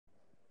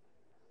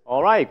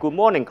All right, good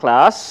morning,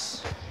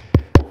 class.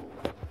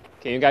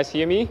 Can you guys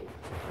hear me?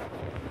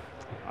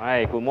 All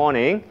right, good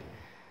morning.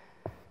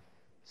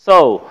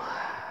 So,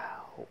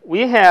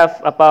 we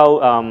have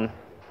about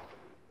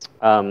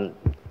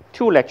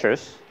two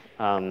lectures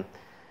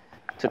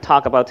to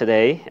talk about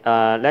today,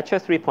 lecture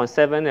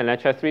 3.7 and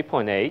lecture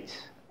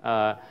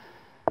 3.8.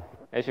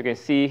 As you can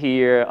see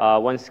here,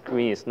 one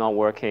screen is not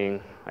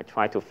working. I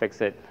tried to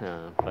fix it,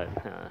 but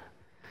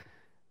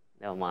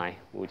never mind.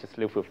 We'll just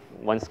live with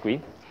one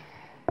screen.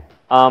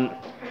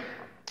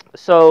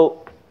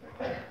 So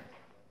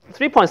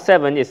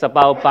 3.7 is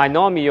about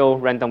binomial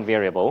random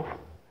variable,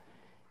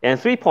 and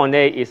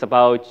 3.8 is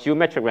about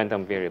geometric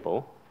random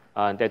variable.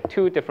 There are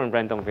two different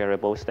random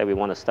variables that we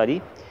want to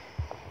study.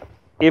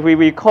 If we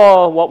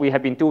recall what we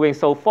have been doing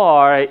so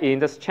far in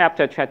this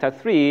chapter, chapter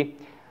 3,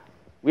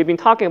 we've been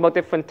talking about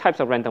different types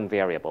of random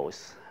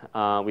variables.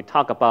 We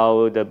talk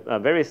about a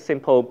very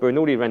simple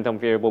Bernoulli random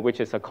variable, which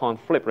is a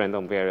conflict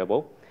random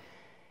variable.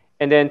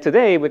 And then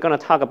today, we're going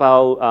to talk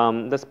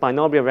about this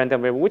binomial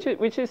random variable,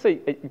 which is a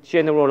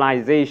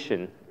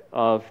generalization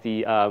of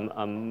the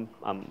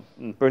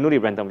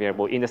Bernoulli random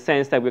variable in the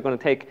sense that we're going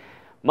to take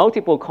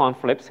multiple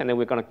conflicts, and then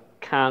we're going to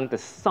count the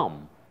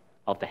sum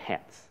of the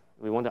heads.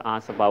 We want to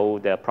ask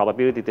about the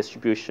probability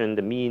distribution,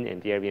 the mean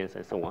and variance,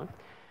 and so on.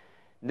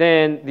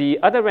 Then the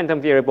other random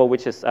variable,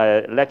 which is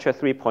lecture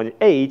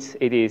 3.8,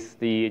 it is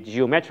the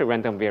geometric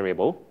random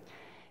variable.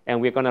 And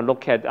we're going to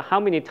look at how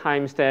many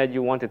times that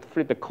you want to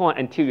flip the coin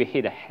until you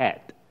hit a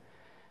head.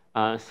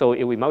 So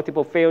it will be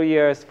multiple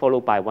failures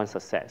followed by one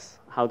success.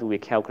 How do we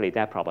calculate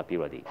that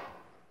probability?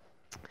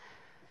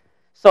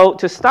 So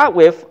to start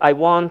with, I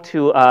want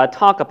to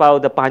talk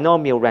about the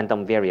binomial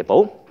random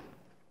variable.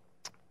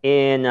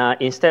 And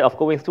instead of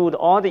going through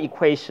all the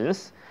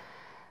equations,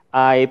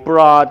 I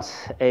brought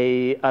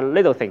a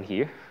little thing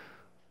here.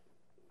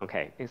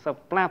 Okay, it's a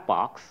black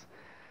box.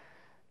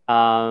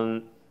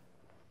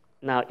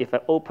 Now, if I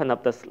open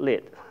up this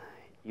lid,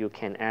 you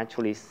can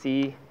actually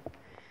see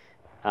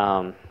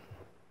something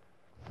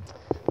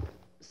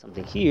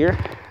here.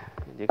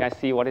 Do you guys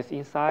see what is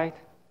inside?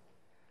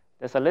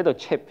 There's a little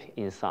chip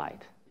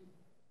inside.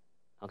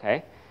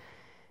 Okay.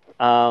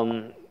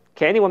 Can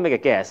anyone make a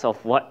guess of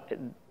what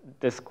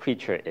this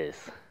creature is?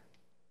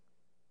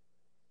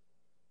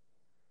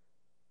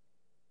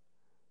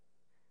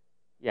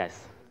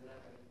 Yes.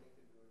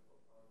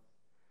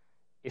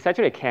 It's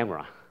actually a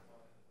camera.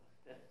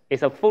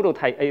 It's a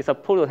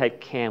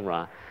prototype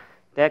camera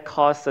that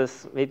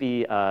costs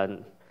maybe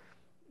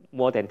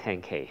more than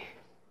 10K.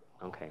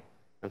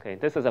 Okay.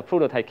 This is a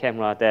prototype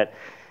camera that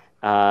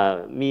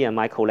me and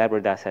my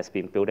collaborators has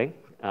been building.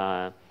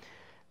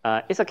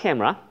 It's a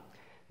camera.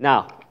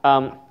 Now,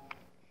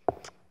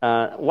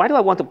 why do I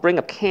want to bring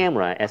up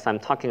camera as I'm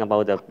talking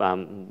about the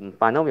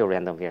binomial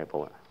random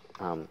variable?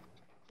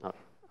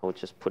 I'll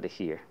just put it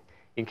here.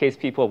 In case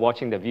people are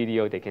watching the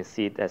video, they can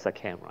see it as a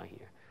camera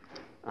here.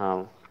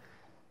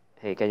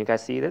 Hey, can you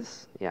guys see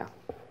this? Yeah,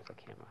 it's a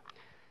camera.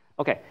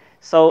 Okay,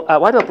 so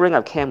why do I bring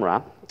up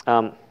camera?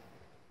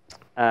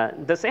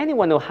 Does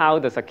anyone know how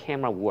does a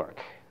camera work?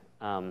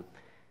 Of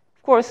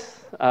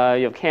course,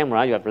 you have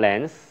camera, you have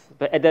lens,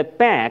 but at the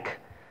back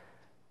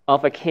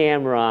of a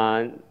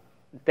camera,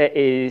 there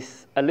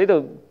is a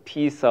little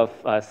piece of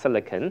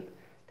silicon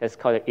that's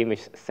called an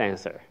image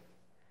sensor.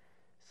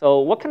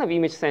 So what kind of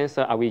image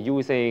sensor are we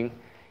using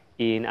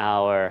in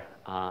our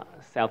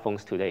cell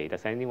phones today?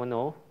 Does anyone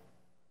know?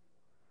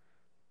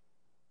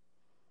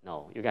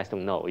 No, you guys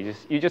don't know.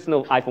 You just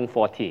know iPhone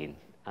 14,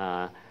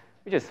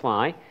 which is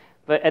fine.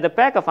 But at the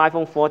back of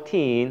iPhone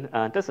 14,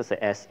 this is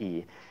a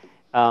SE.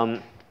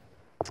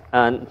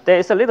 There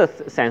is a little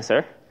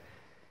sensor.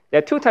 There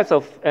are two types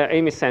of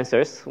image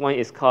sensors. One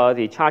is called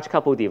the charge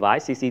coupled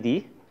device,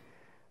 CCD,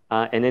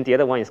 and then the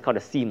other one is called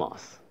a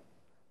CMOS.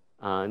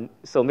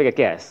 So make a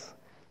guess.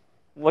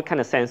 What kind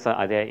of sensor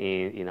are there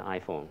in an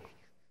iPhone?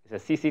 Is it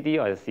a CCD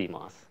or a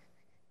CMOS?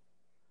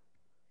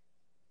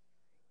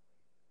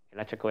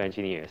 Electrical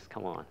engineers,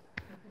 come on.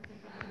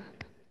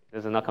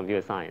 This is not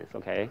computer science,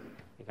 okay?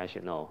 You guys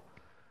should know.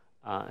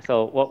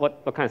 So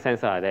what kind of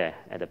sensor are there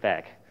at the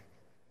back?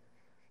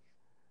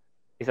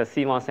 It's a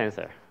CMOS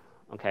sensor,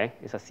 okay?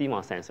 It's a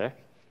CMOS sensor.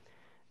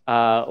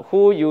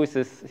 Who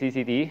uses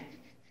CCD?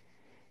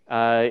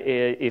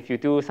 If you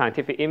do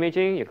scientific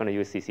imaging, you're going to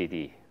use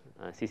CCD.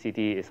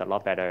 CCD is a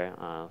lot better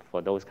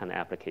for those kind of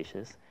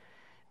applications.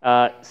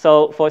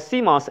 So for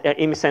CMOS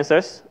image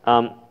sensors,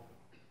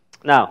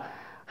 now,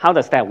 how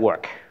does that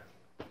work?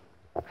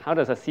 How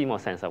does a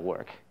CMOS sensor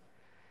work?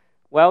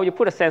 Well, you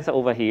put a sensor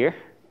over here,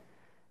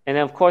 and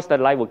then of course the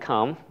light will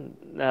come.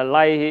 The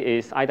light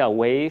is either a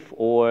wave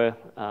or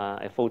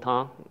a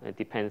photon. It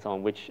depends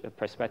on which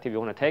perspective you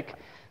want to take.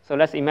 So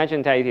let's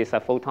imagine that it is a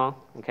photon.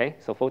 Okay,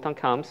 so photon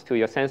comes to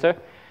your sensor.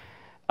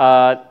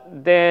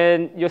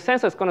 Then your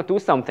sensor is going to do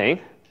something.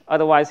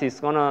 Otherwise,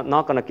 it's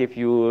not going to give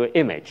you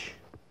image.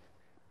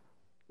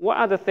 What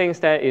are the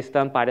things that is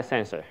done by the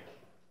sensor?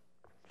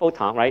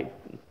 Photon, right?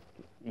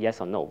 Yes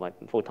or no, but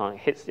photon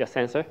hits your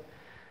sensor.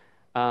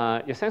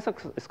 Your sensor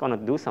is going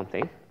to do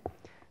something.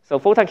 So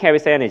photon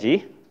carries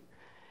energy.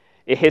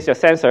 It hits your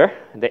sensor.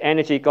 The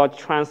energy got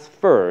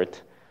transferred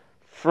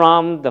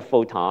from the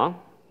photon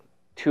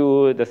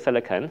to the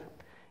silicon,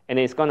 and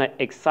it's going to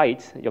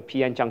excite your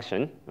p-n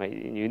junction. Right?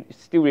 You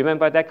still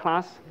remember that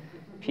class?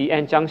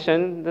 p-n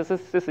junction, this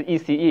is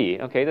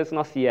ECE, okay? This is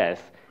not CS.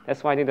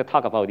 That's why I need to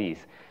talk about these.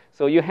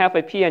 So you have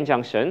a p-n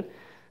junction.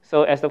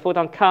 So as the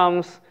photon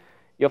comes,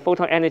 your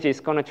photon energy is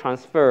going to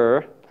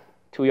transfer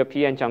to your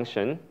p-n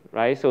junction,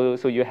 right? So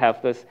you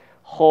have this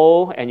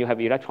hole, and you have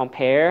electron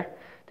pair.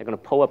 They're going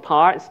to pull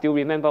apart. Still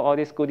remember all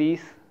these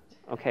goodies,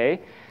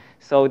 okay?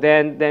 So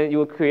then you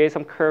will create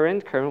some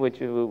current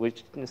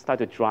which start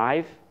to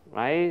drive,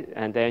 right?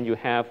 And then you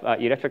have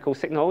electrical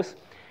signals.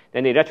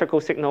 Then the electrical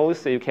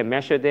signals, you can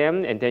measure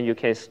them, and then you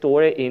can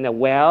store it in a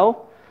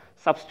well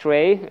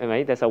substrate,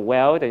 right? There's a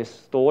well, then you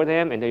store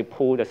them, and then you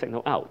pull the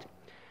signal out.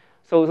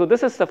 So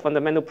this is the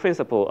fundamental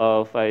principle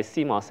of a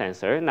CMOS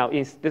sensor. Now,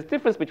 the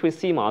difference between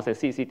CMOS and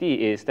CCD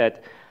is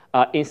that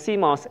in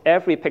CMOS,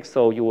 every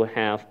pixel you will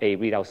have a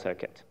readout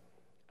circuit,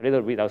 a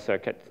little readout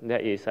circuit.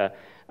 That is,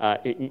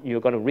 you're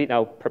going to read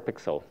out per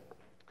pixel.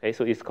 Okay,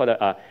 so it's called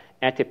an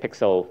active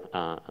pixel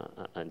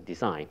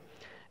design.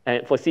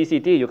 And for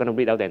CCD, you're going to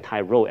read out the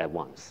entire row at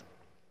once.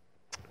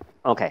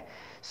 Okay,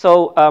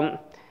 so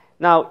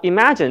now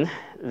imagine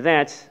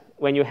that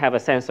when you have a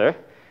sensor,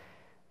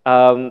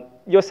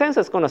 your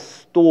sensor is going to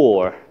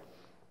store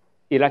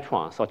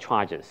electrons or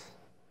charges,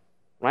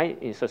 right?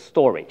 It's a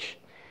storage.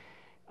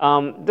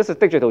 This is a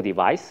digital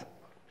device.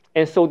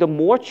 And so the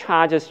more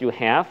charges you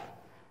have,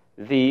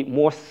 the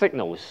more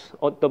signals,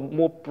 or the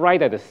more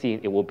brighter the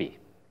scene it will be,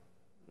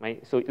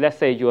 right? So let's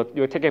say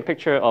you're taking a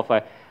picture of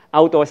an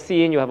outdoor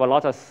scene, you have a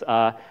lot of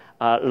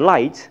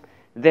light,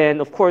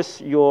 then of course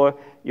your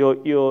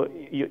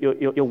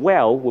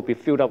well will be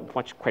filled up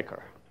much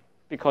quicker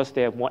because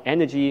they have more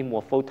energy,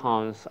 more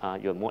photons,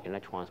 you have more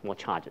electrons, more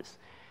charges.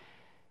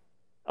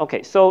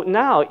 Okay, so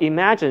now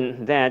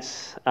imagine that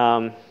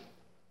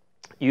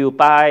you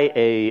buy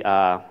a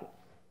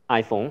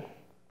iPhone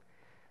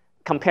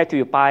compared to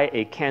you buy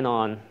a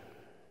Canon,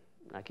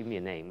 give me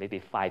a name,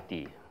 maybe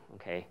 5D,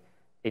 okay,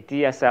 a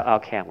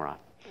DSLR camera.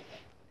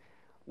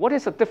 What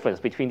is the difference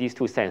between these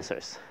two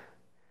sensors?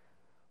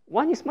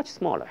 One is much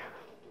smaller,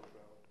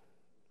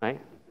 right?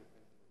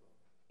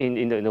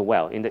 In the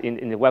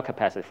well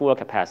capacity, full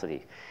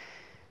capacity.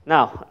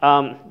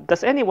 Now,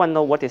 does anyone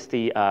know what is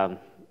the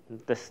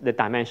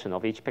dimension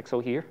of each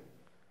pixel here?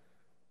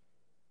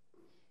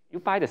 You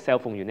buy the cell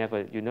phone, you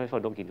never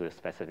look into the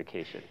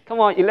specification.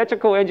 Come on,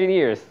 electrical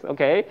engineers,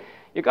 okay?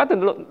 You got to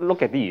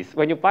look at these.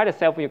 When you buy the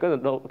cell phone, you're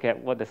going to look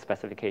at what the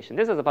specification.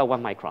 This is about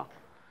 1 micron.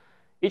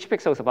 Each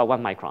pixel is about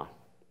 1 micron,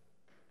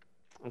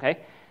 okay?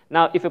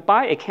 Now, if you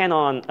buy a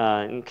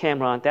Canon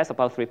camera, that's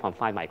about 3.5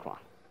 micron.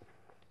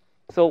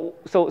 So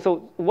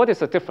what is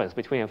the difference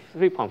between a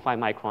 3.5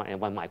 micron and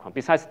 1 micron,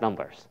 besides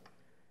numbers?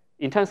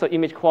 In terms of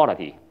image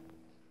quality,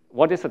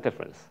 what is the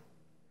difference?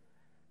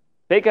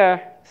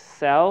 Bigger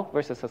cell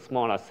versus a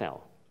smaller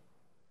cell.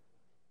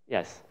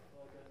 Yes?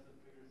 Well, does the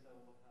bigger cell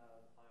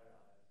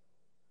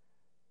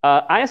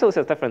have higher ISO? ISO is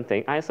a different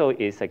thing. ISO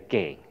is a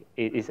gain.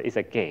 It's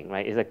a gain,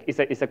 right?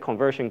 It's a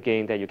conversion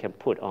gain that you can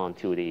put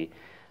onto the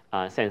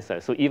sensor.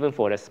 So even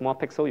for the small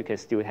pixel, you can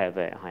still have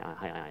a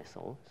high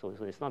ISO. So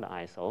it's not an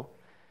ISO.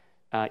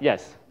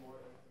 Yes?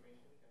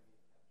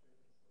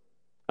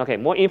 Okay,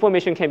 more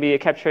information can be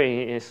captured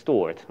and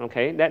stored.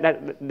 Okay,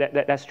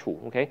 that's true.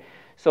 Okay,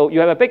 so you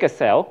have a bigger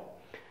cell,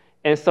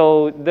 and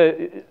so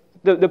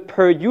the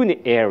per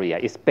unit area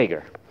is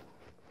bigger.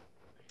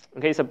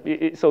 Okay,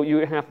 so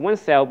you have one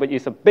cell, but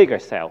it's a bigger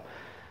cell,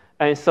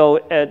 and so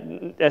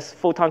as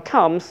photon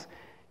comes,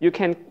 you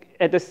can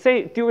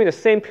during the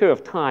same period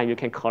of time you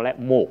can collect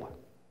more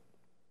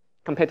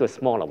compared to a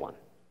smaller one.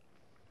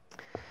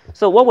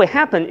 So what will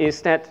happen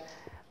is that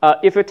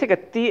if you take a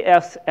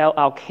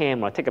DSLR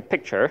camera, take a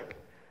picture,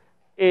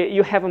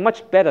 you have a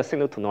much better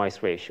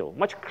signal-to-noise ratio,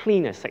 much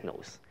cleaner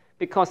signals,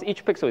 because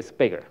each pixel is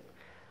bigger.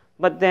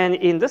 But then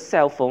in this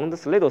cell phone,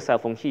 this little cell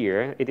phone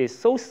here, it is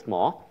so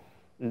small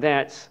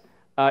that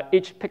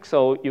each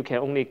pixel, you can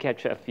only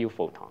capture a few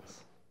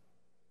photons,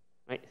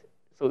 right?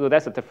 So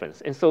that's the difference.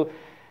 And so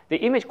the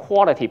image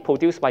quality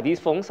produced by these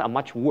phones are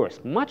much worse,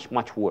 much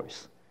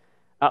worse.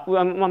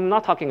 I'm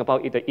not talking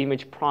about the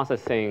image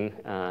processing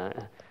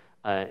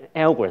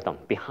algorithm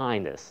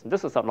behind this.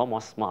 This is a lot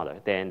more smarter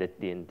than the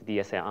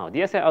DSLR.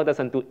 DSLR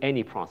doesn't do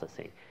any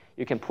processing.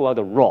 You can pull out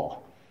the raw.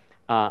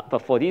 But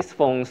for these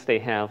phones, they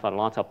have a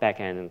lot of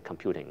back-end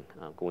computing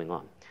going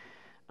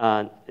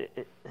on.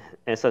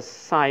 As a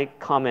side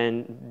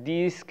comment,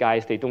 these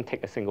guys, they don't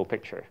take a single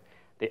picture.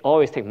 They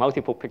always take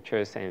multiple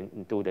pictures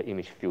and do the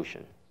image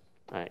fusion,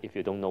 if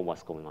you don't know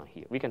what's going on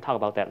here. We can talk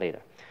about that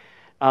later.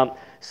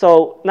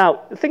 So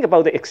now, think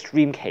about the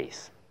extreme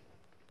case.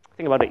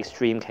 Think about the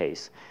extreme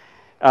case.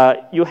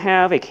 You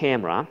have a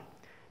camera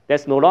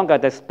that's no longer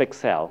this big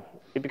cell.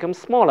 It becomes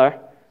smaller,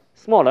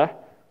 smaller,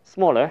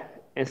 smaller,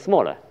 and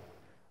smaller.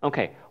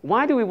 Okay,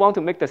 why do we want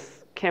to make the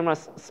camera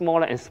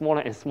smaller and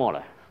smaller and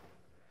smaller?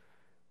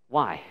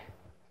 Why?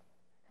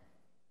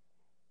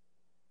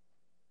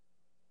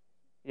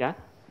 Yeah?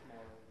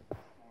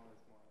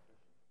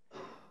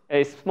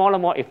 Is smaller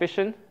more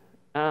efficient?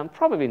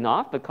 Probably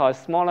not, because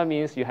smaller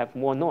means you have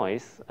more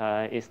noise.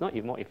 It's not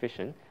even more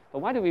efficient. But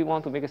why do we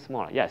want to make it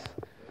smaller? Yes?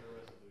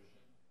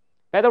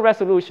 Better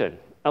resolution.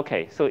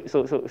 Okay,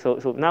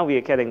 so now we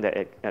are getting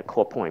the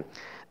core point.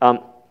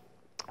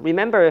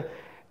 Remember,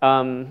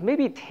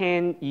 maybe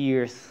 10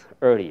 years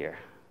earlier,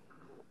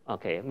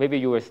 okay, maybe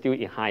you were still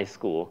in high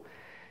school.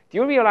 Do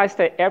you realize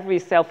that every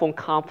cell phone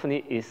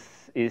company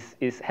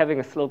is having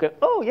a slogan?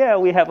 Oh yeah,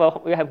 we have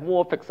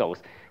more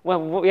pixels. Well,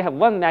 we have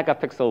 1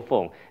 megapixel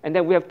phone, and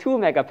then we have 2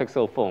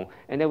 megapixel phone,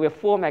 and then we have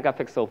 4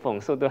 megapixel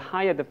phone. So the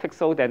higher the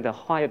pixel, then the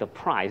higher the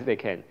price they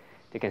can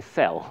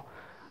sell.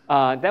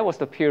 That was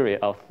the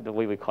period of the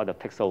way we call the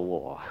pixel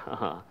war.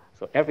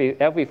 So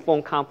every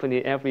phone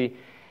company,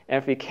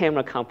 every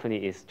camera company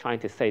is trying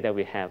to say that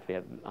we have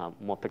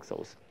more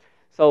pixels.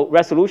 So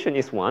resolution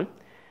is one.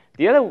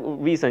 The other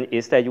reason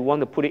is that you want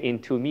to put it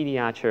into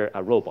miniature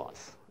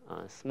robots,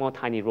 small,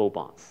 tiny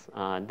robots.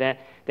 That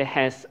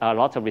has a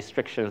lot of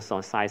restrictions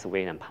on size,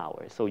 weight, and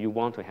power. So you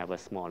want to have a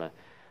smaller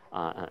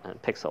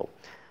pixel.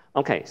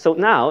 Okay, so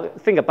now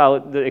think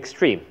about the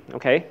extreme,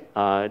 okay?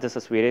 This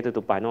is related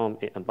to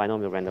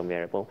binomial random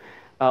variable.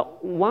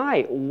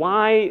 What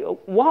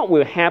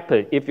will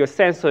happen if your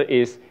sensor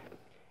is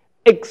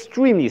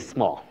extremely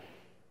small?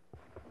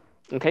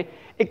 Okay,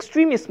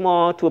 extremely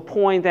small to a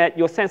point that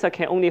your sensor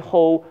can only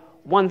hold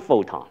 1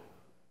 photon.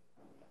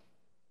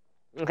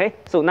 Okay,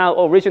 so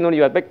now originally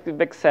you have a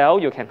big cell,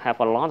 you can have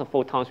a lot of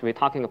photons. We're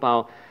talking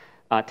about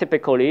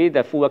typically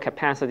the full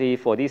capacity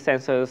for these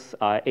sensors,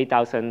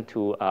 8,000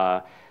 to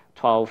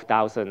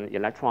 12,000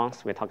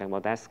 electrons. We're talking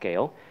about that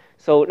scale.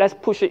 So let's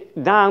push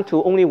it down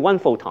to only 1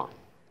 photon.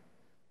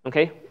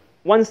 Okay,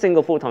 1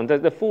 single photon.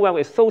 The full well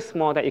is so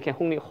small that it can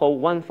only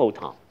hold 1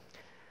 photon.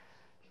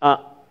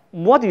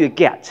 What do you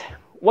get?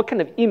 What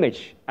kind of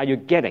image are you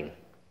getting?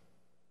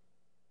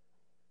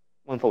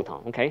 1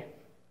 photon, okay?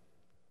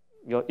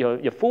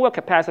 Your full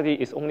capacity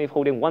is only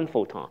holding 1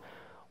 photon.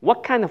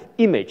 What kind of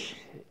image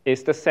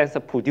is the sensor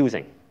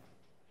producing?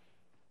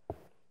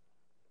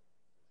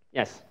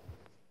 Yes? Is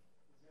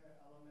there an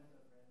element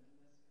of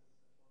randomness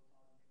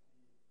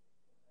because the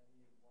photon could be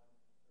only one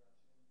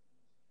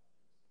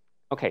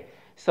direction? Okay,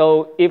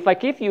 so if I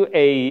give you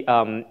a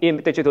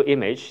digital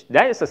image,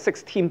 that is a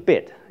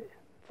 16-bit,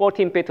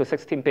 14-bit to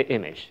 16-bit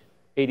image,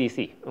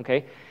 ADC,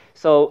 okay?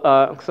 So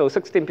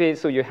 16-bit,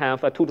 so you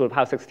have 2 to the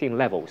power 16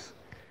 levels.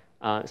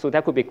 So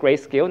that could be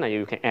grayscale. Now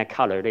you can add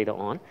color later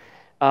on.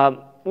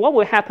 What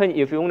will happen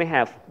if you only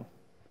have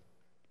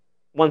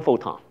 1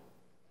 photon?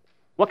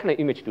 What kind of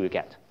image do you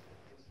get?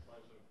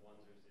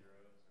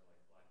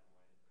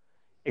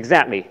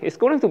 Exactly. It's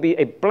going to be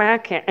a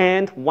black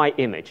and white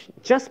image.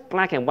 Just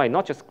black and white,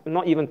 not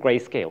even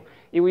grayscale.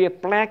 It will be a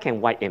black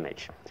and white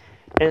image.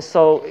 And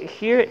so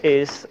here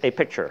is a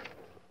picture.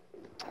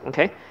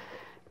 Okay?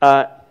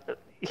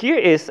 Here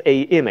is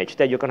an image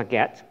that you're going to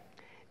get.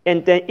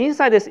 And then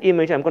inside this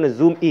image, I'm going to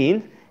zoom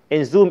in.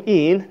 And zoom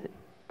in,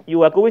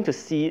 you are going to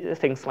see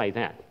things like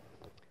that.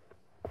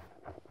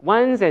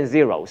 Ones and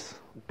zeros,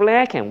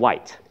 black and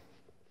white.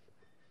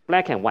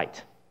 Black and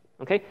white.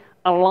 Okay?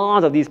 A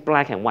lot of these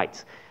black and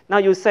whites. Now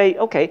you say,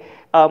 okay,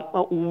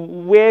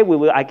 where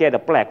will I get a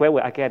black? Where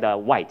will I get a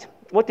white?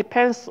 Well, it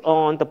depends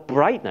on the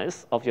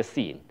brightness of your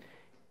scene.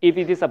 If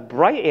it is a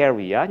bright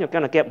area, you're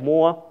going to get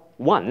more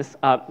ones.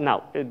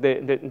 Now,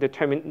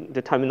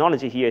 the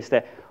terminology here is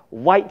that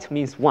white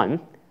means 1,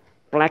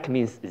 black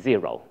means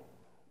 0.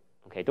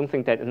 Okay, don't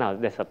think that now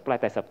there's a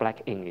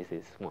black ink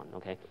is 1.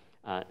 Okay,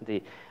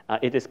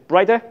 it is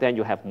brighter, then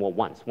you have more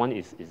ones. 1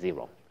 is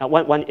 0.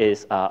 One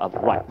is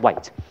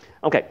white.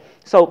 Okay,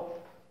 so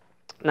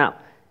now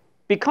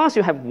because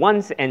you have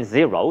ones and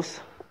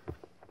zeros,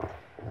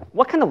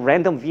 what kind of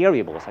random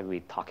variables are we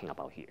talking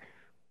about here?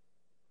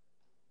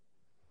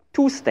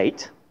 2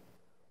 state,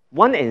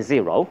 1 and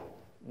 0.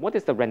 What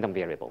is the random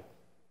variable?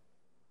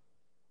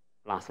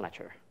 Last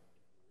lecture.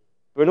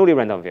 Bernoulli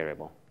random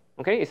variable.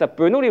 Okay, it's a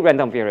Bernoulli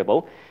random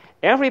variable.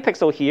 Every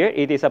pixel here,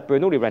 it is a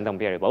Bernoulli random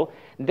variable.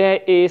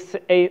 There is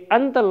an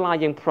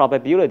underlying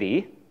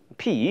probability,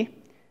 P,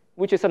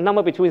 which is a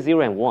number between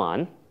 0 and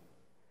 1.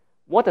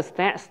 What does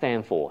that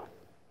stand for?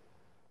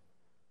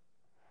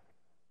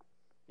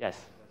 Yes?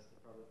 That's the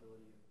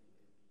probability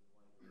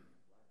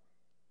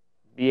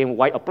of Being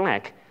white or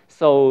black.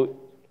 So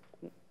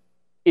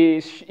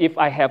if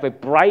I have a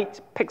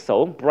bright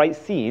pixel, bright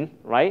scene,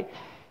 right?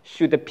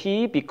 Should the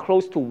P be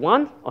close to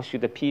 1 or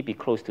should the P be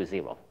close to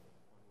 0?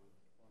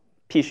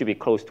 P should be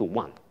close to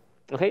 1.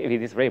 Okay, if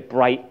it is a very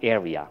bright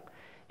area.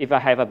 If I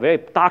have a very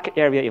dark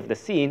area of the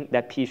scene,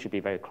 that P should be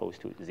very close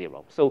to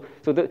 0. So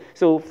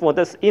for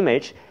this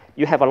image,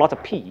 you have a lot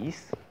of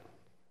P's.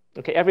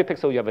 Okay, every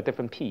pixel you have a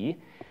different P.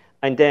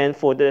 And then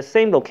for the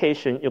same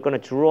location, you're going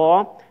to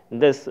draw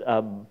this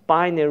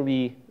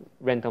binary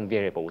random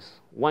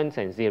variables, ones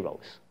and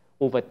zeros,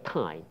 over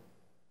time.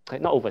 Okay,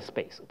 not over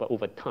space, but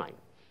over time.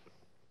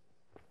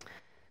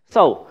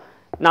 So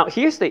now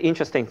here's the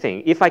interesting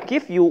thing. If I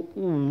give you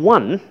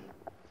one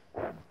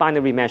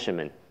binary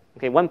measurement,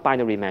 okay, one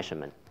binary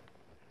measurement,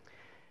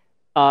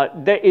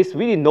 there is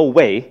really no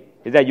way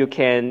that you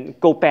can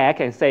go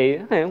back and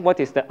say, hey, what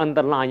is the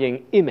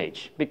underlying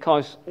image?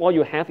 Because all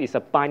you have is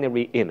a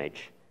binary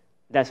image.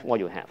 That's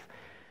what you have.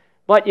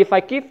 But if I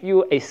give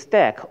you a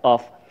stack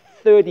of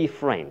 30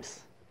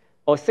 frames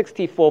or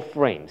 64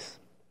 frames,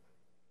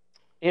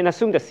 and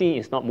assume the scene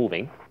is not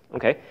moving,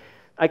 okay?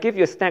 I give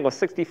you a stack of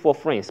 64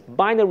 frames,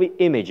 binary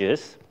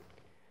images.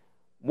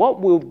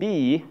 What will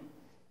be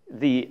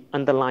the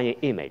underlying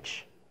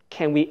image?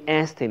 Can we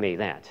estimate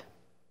that?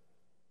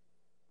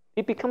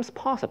 It becomes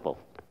possible.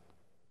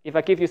 If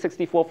I give you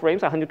 64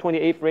 frames,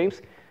 128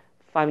 frames,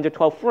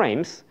 512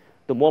 frames,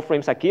 the more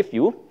frames I give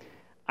you,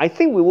 I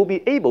think we will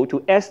be able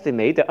to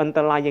estimate the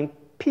underlying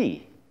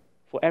P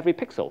for every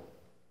pixel.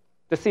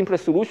 The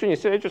simplest solution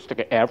is just take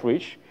an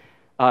average.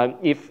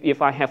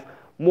 If I have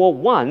more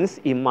ones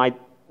in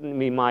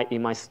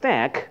my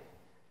stack,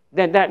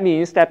 then that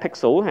means that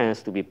pixel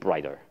has to be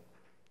brighter.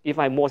 If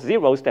I have more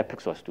zeros, that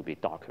pixel has to be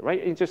darker, right?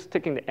 It's just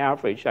taking the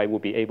average, I will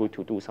be able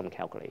to do some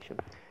calculation.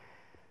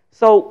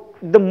 So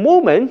the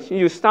moment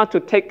you start to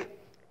take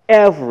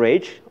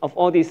average of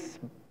all these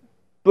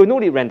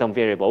Bernoulli random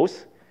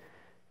variables,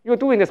 you're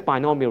doing this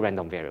binomial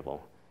random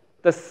variable.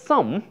 The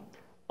sum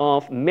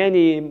of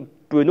many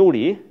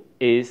Bernoulli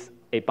is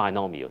a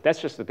binomial. That's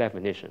just the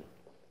definition.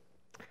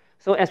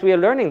 So as we are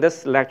learning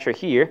this lecture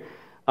here,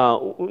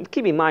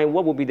 keep in mind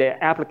what will be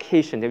the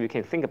application that we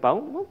can think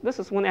about. Well, this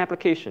is one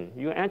application.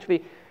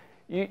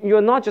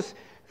 You're not just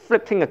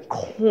flipping a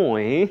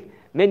coin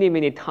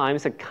many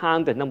times and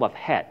count the number of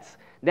heads.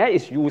 That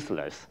is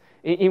useless.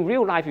 In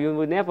real life, you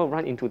will never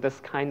run into this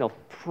kind of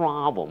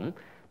problem.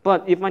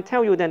 But if I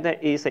tell you that there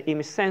is an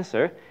image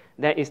sensor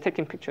that is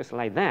taking pictures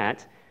like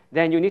that,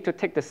 then you need to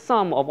take the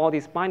sum of all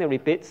these binary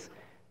bits.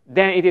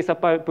 Then it is a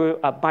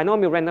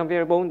binomial random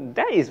variable.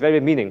 That is very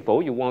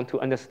meaningful. You want to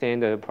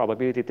understand the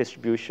probability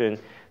distribution,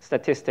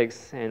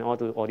 statistics, and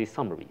all these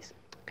summaries.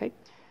 Okay?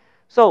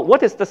 So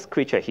what is this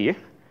creature here?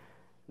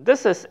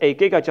 This is a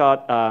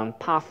GigaJot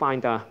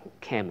Pathfinder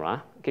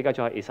camera.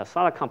 GigaJot is a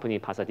startup company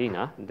in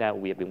Pasadena that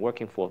we have been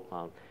working for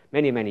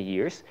many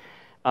years.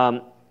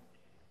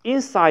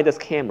 Inside this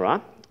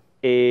camera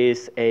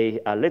is a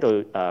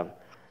little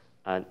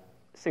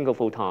single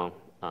photon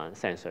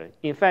sensor.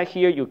 In fact,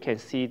 here you can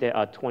see there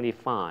are 20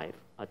 sensors.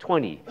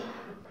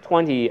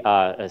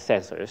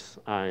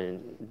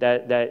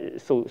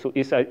 So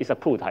it's a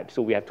prototype.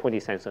 So we have 20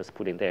 sensors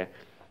put in there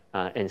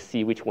and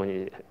see which one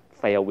is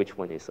fail, which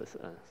one is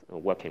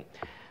working.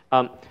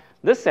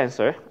 This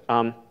sensor,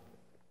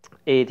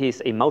 it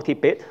is a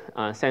multi-bit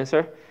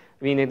sensor,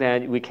 meaning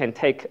that we can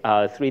take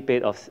 3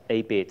 bits of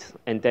 8 bits,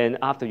 and then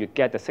after you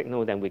get the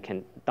signal, then we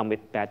can dump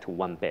it back to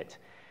 1 bit.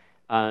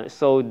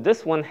 So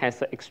this one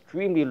has an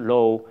extremely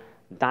low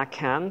dark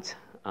count.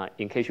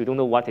 In case you don't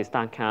know what is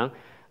dark count,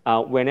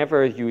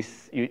 whenever you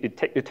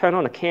turn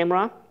on the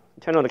camera,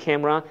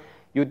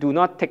 you do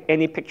not take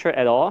any picture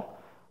at all.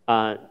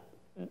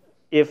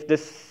 If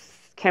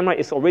this camera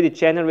is already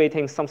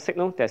generating some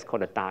signal, that's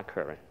called a dark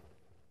current.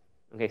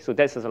 Okay, so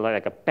this is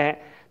like a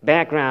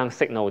background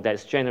signal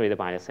that's generated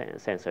by the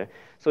sensor.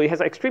 So it has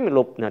an extremely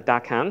low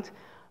dark count.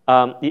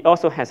 It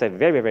also has a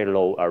very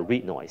low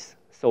read noise.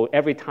 So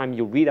every time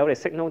you read out a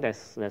signal,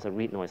 there's a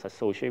read noise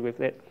associated with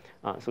it.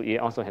 So it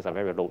also has a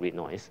very low read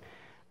noise.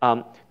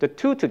 The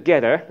two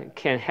together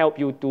can help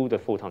you do the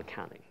photon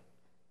counting.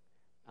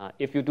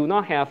 If you do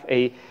not have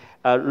a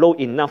low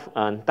enough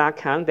dark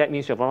count, that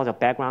means you have a lot of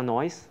background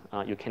noise.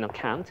 You cannot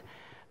count.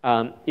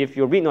 If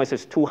your read noise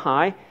is too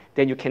high,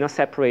 then you cannot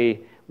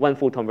separate 1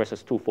 photon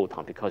versus 2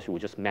 photons because you will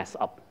just mess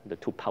up the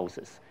 2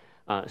 pulses.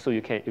 So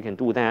you can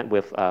do that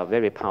with a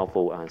very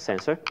powerful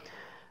sensor.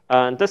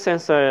 This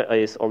sensor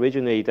is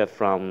originated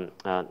from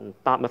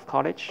Dartmouth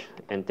College,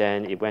 and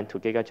then it went to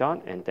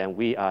GigaJot, and then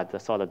we are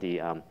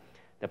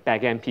the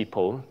back-end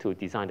people to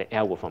design the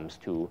algorithms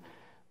to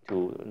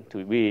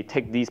really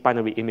take these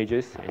binary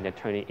images and then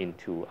turn it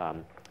into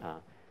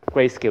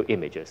grayscale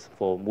images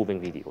for moving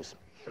videos.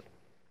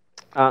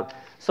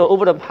 So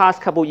over the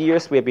past couple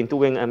years, we have been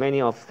doing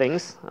many of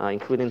things,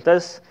 including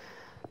this.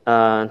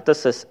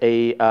 This is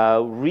a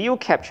real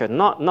capture,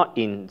 not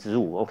in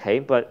Zoo, okay,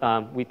 but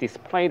we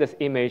display this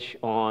image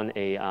on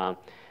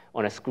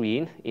a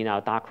screen in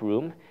our dark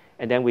room,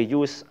 and then we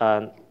use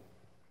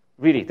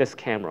really this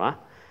camera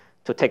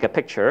to take a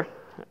picture,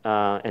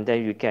 and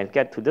then you can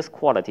get to this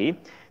quality.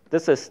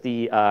 This is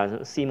the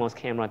CMOS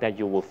camera that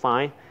you will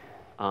find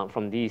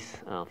from these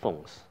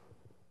phones.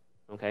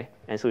 Okay,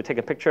 and so we take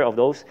a picture of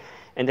those,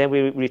 and then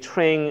we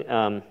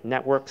retrain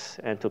networks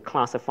and to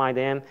classify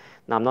them.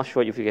 Now I'm not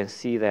sure if you can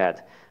see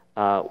that.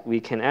 We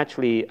can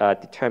actually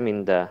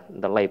determine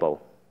the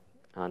label.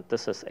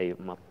 This is a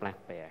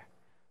black bear.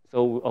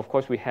 So of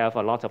course we have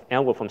a lot of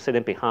algorithms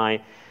sitting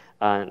behind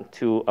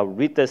to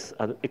read this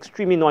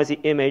extremely noisy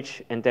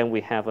image, and then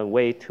we have a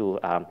way to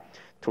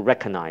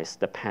recognize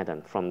the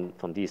pattern from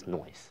these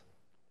noise.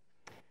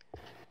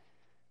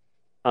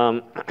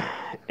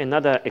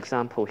 Another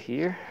example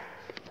here.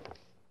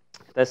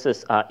 This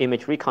is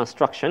image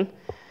reconstruction.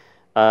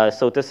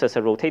 So this is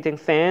a rotating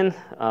fan.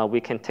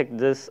 We can take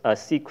this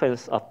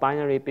sequence of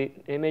binary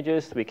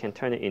images. We can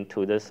turn it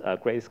into this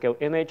grayscale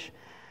image.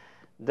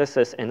 This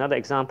is another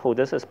example.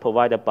 This is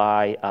provided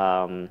by,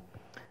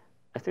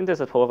 I think this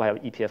is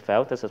provided by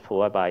EPFL. This is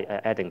provided by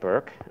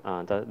Edinburgh.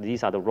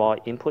 These are the raw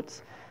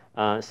inputs.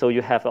 So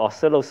you have an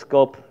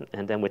oscilloscope,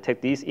 and then we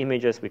take these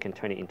images. We can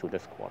turn it into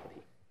this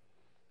quality.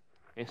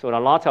 Okay, so there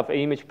are lots of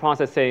image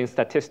processing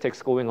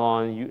statistics going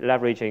on,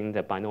 leveraging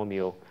the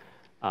binomial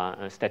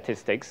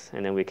statistics,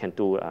 and then we can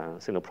do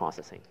signal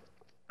processing.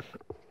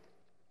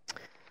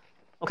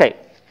 Okay,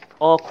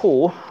 all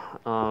cool,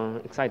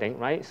 exciting,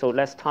 right? So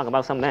let's talk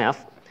about some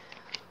math.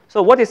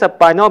 So what is a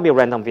binomial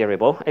random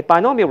variable? A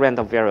binomial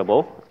random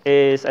variable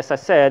is, as I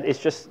said, it's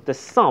just the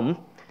sum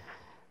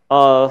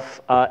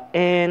of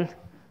n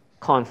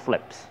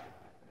conflicts.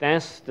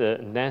 That's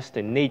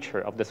the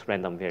nature of this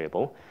random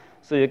variable.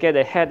 So you get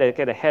a head,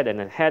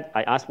 and a head.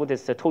 I ask what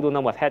is the total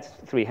number of heads?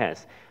 3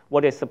 heads.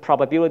 What is the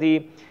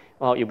probability?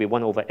 Well, it'll be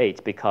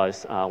 1/8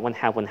 because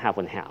 1/2, 1/2,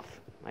 1/2,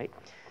 right?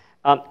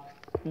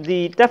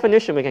 The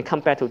definition, we can come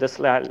back to this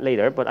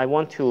later, but I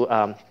want to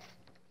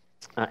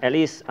at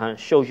least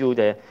show you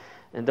the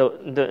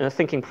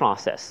thinking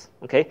process,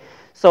 okay?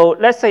 So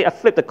let's say I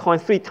flip the coin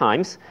 3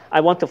 times.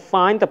 I want to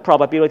find the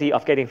probability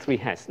of getting 3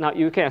 heads. Now,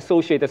 you can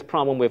associate this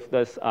problem with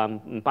this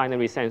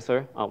binary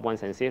sensor,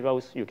 1s and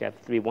 0s. You get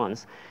 3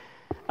 1s.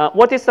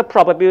 What is the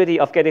probability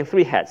of getting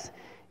 3 heads?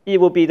 It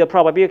will be the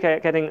probability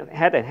of getting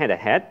head and head and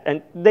head,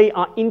 and they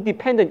are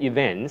independent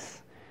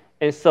events.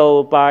 And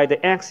so by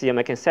the axiom,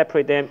 I can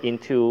separate them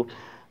into,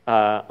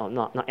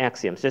 not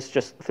axioms,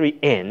 just 3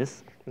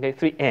 n's, okay,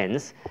 3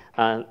 n's,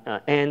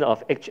 n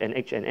of h and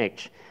h and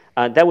h.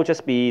 That would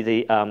just be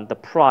the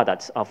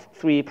products of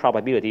 3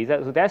 probabilities.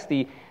 So that's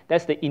the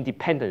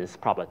independence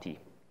property,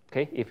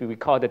 okay? If you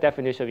recall the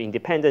definition of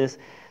independence,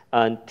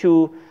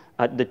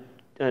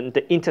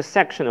 the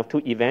intersection of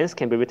 2 events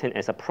can be written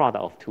as a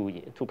product of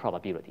two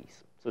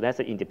probabilities. So that's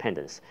the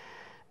independence.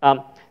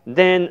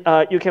 Then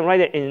you can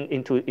write it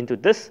into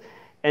this,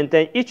 and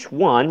then each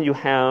one you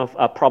have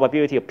a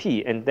probability of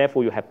p, and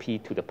therefore you have p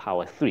to the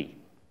power 3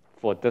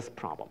 for this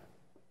problem.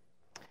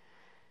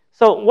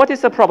 So what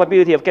is the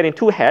probability of getting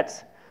 2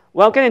 heads?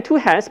 Well, getting 2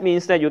 heads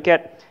means that you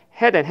get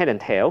head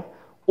and tail,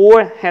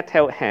 or head,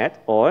 tail, head,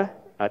 or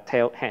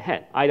tail, head,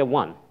 head. Either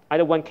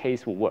one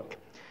case will work.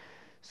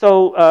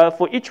 So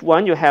for each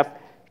one, you have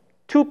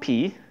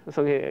 2p,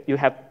 so you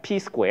have p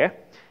squared,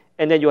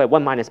 and then you have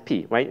 1 minus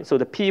p, right? So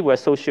the p will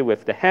associate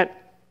with the head,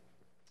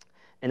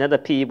 another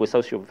p will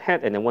associate with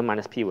head, and then 1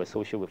 minus p will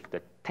associate with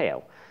the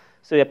tail.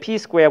 So you have p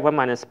squared, 1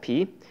 minus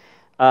p.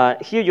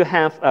 Here you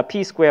have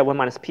p squared, 1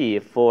 minus p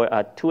for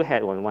 2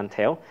 head and 1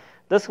 tail.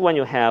 This one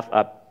you have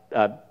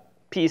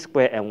p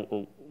squared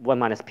and 1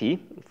 minus p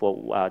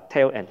for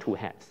tail and 2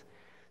 heads.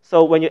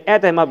 So when you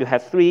add them up, you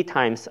have 3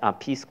 times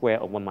p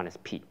squared or 1 minus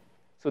p.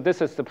 So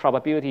this is the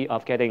probability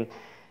of getting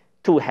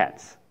 2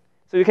 heads.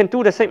 So you can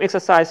do the same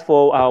exercise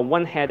for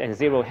 1 head and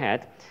 0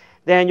 head.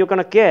 Then you're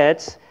going to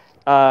get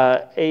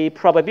a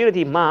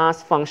probability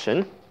mass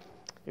function.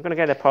 You're going to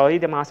get a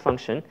probability mass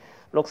function.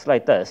 Looks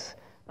like this.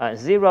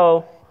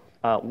 0,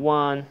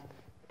 1,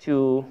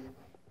 2,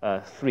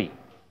 3.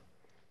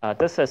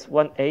 This is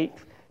 1/8.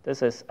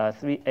 This is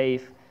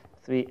 3/8,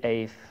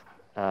 3/8,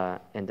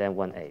 and then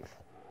 1/8.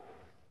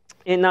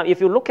 And now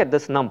if you look at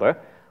this number,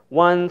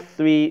 1,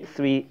 3,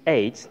 3,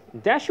 8,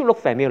 that should look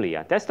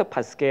familiar. That's the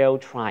Pascal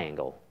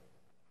triangle.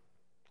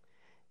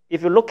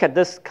 If you look at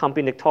this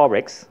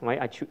combinatorics, right,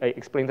 I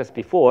explained this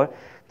before.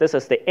 This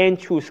is the n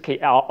choose k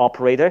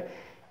operator.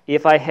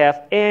 If I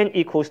have n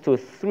equals to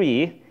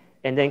 3,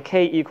 and then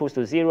k equals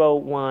to 0,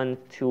 1,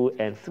 2,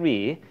 and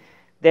 3,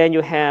 then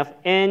you have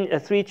n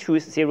 3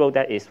 choose 0,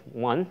 that is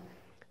 1.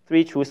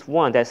 3 choose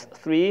 1, that's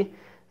 3.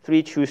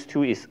 3 choose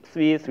 2 is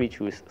 3. 3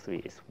 choose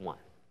 3 is 1.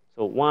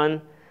 So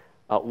 1,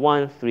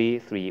 1, 3,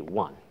 3,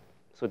 1.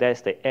 So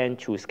that's the n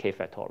choose k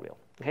factorial.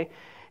 Okay?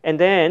 And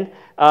then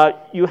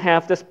you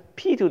have this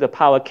p to the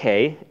power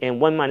k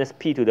and 1 minus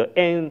p to the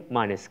n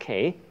minus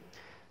k.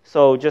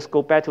 So just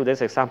go back to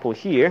this example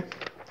here.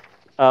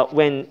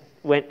 When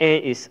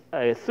n is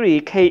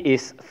 3, k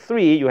is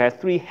 3, you have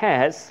 3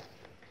 heads,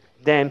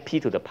 then p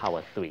to the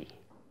power 3.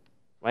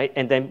 Right?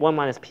 And then 1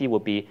 minus p will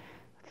be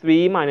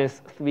 3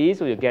 minus 3,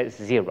 so you get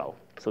 0.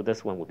 So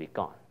this one will be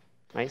gone.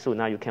 Right? So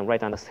now you can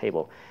write down this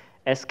table.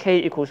 As k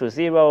equals to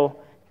 0,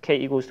 k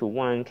equals to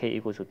 1, k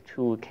equals to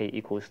 2, k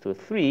equals to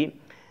 3,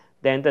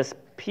 then this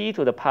p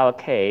to the power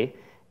k,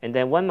 and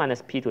then 1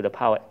 minus p to the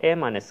power n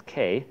minus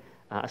k,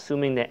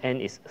 assuming that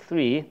n is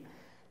 3,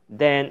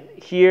 then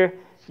here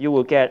you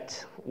will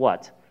get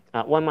what?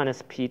 1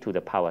 minus p to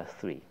the power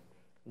 3.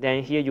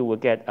 Then here you will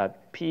get a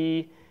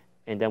p,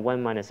 and then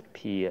 1 minus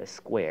p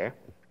squared.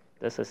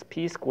 This is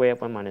p squared,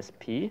 1 minus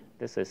p.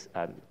 This is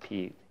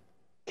p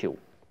cubed.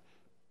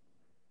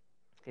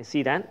 You can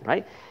see that,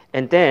 right?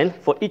 And then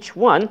for each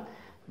one,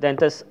 then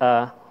this is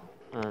the,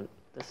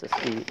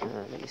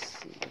 let me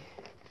see.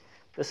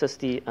 This is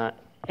the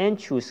n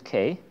choose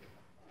k.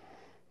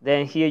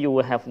 Then here you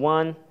will have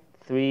 1,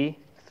 3,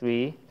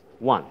 3,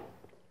 1.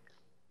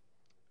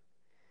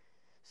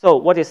 So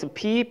what is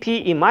P? P,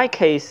 in my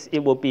case,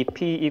 it will be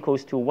P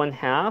equals to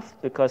 1/2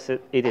 because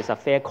it is a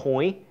fair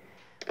coin,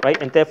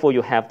 right? And therefore,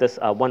 you have this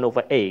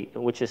 1/8,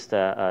 which is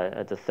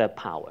the third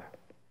power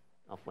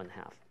of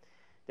 1/2.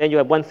 Then you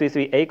have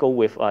 133A go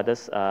with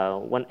this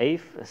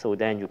 1/8, so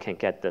then you can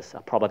get this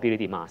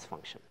probability mass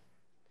function.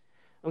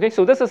 Okay,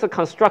 so this is a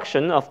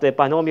construction of the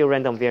binomial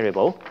random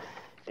variable.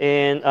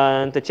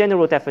 And the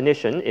general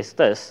definition is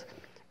this.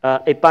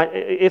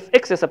 If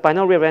X is a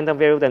binomial random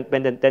variable,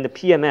 then the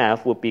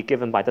PMF would be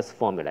given by this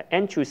formula.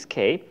 N choose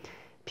K,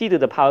 P to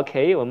the power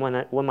K, or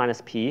 1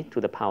 minus P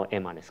to the power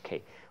N minus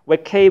K, where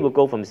K will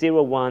go from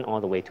 0, 1, all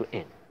the way to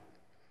N.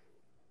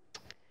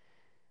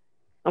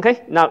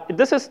 Okay, now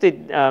this is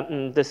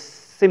the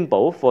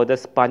symbol for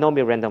this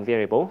binomial random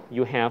variable.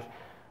 You have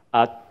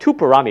 2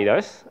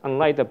 parameters.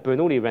 Unlike the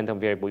Bernoulli random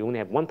variable, you only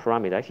have 1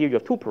 parameter. Here you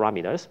have 2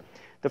 parameters.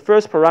 The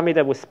first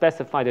parameter will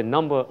specify the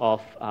number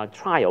of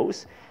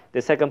trials.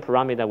 The second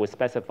parameter will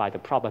specify the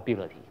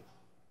probability.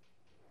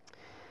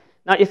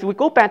 Now, if we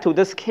go back to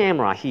this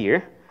camera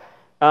here,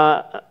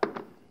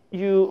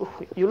 you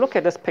look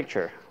at this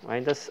picture,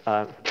 right? This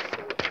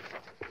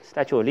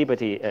Statue of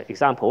Liberty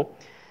example.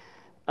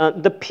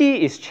 The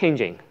P is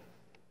changing.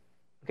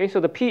 Okay,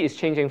 so the P is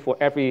changing for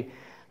every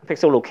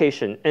pixel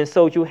location. And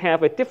so you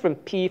have a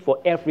different P for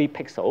every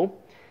pixel.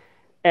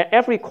 At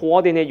every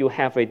coordinate, you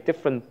have a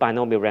different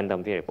binomial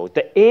random variable.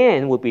 The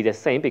N will be the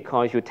same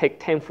because you take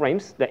 10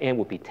 frames, the N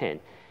will be 10.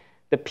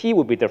 The P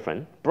will be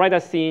different. Brighter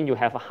scene, you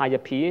have a higher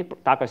P.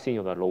 Darker scene,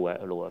 you have a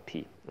lower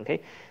P.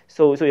 Okay,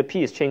 so your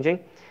P is changing.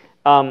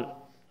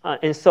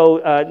 And so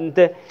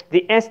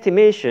the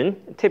estimation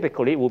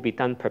typically will be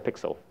done per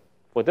pixel.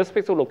 For this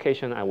pixel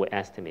location, I will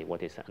estimate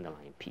what is the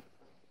underlying P.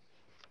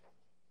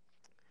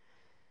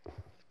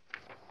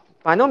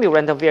 Binomial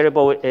random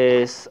variable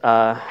is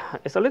a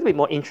little bit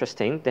more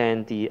interesting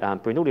than the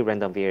Bernoulli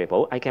random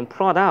variable. I can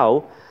plot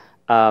out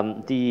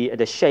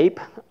the shape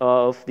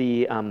of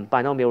the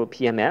binomial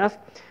PMF.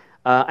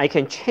 I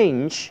can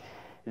change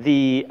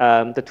the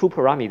 2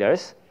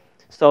 parameters.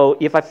 So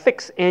if I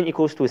fix n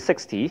equals to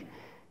 60,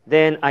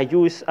 then I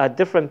use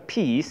different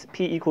p's,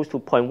 p equals to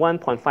 0.1,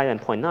 0.5,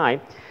 and 0.9.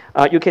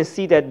 You can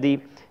see that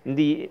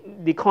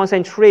the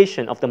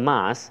concentration of the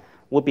mass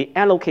will be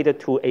allocated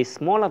to a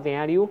smaller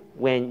value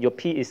when your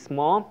p is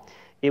small.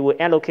 It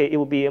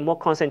will be more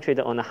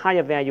concentrated on a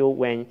higher value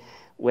when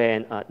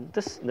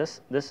this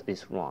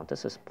is wrong.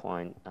 This is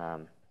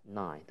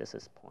 0.9. This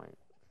is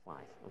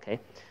 0.5. Okay.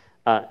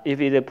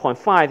 If it is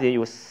 0.5, then it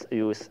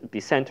will be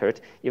centered.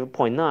 If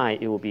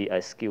 0.9, it will be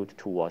skewed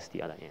towards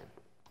the other end.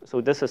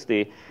 So this is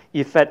the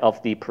effect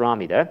of the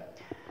parameter.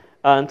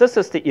 This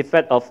is the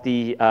effect of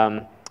the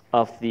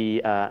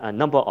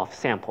number of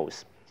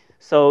samples.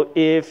 So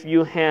if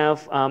you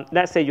have,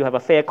 let's say you have a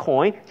fair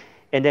coin,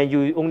 and then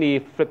you only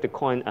flip the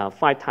coin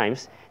 5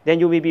 times, then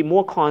you will be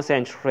more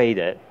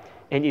concentrated,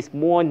 and it's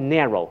more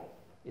narrow.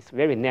 It's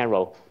very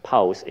narrow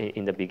pulse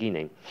in the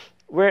beginning.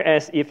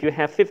 Whereas if you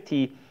have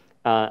 50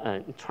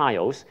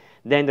 trials,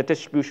 then the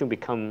distribution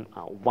becomes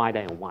wider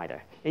and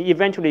wider. And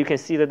eventually you can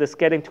see that it's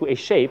getting to a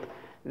shape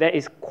that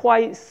is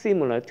quite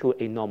similar to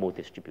a normal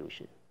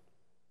distribution.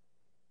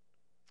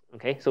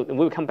 Okay, so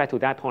we'll come back to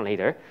that point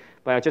later,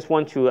 but I just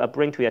want to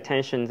bring to your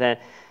attention that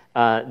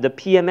the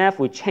PMF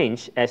will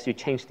change as you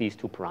change these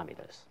 2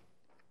 parameters.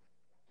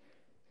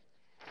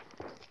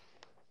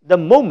 The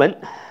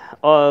moment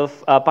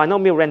of a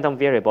binomial random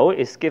variable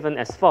is given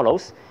as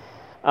follows.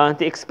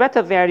 The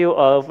expected value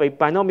of a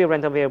binomial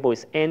random variable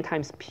is n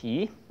times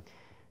p.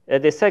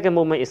 The second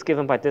moment is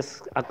given by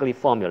this ugly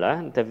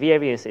formula. The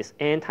variance is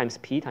n times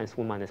p times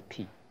 1 minus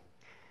p.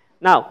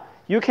 Now,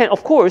 you can,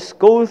 of course,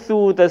 go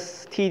through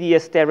this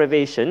tedious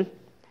derivation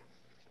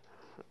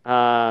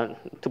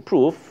to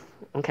prove,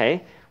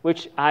 okay,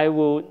 which I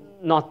will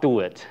not do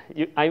it.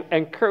 I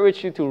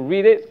encourage you to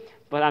read it,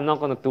 but I'm not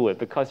going to do it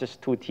because it's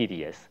too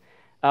tedious.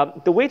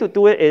 The way to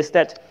do it is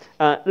that,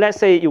 let's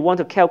say you want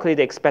to calculate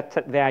the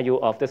expected value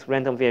of this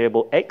random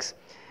variable x.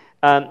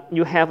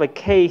 You have a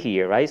k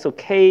here, right? So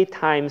k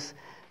times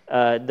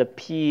the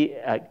p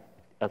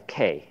of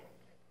k.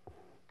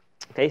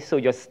 Okay, so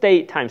your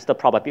state times the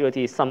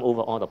probability sum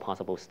over all the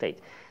possible states.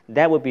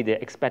 That would be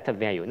the expected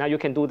value. Now you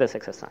can do this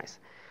exercise.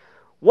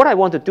 What I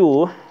want to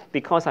do,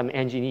 because I'm an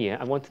engineer,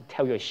 I want to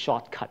tell you a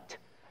shortcut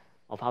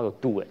of how to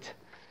do it.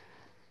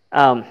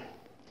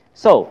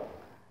 So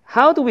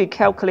how do we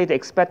calculate the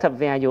expected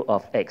value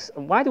of x?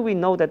 Why do we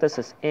know that this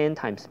is n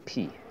times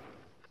p?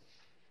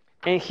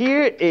 And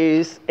here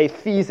is a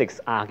physics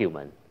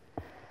argument.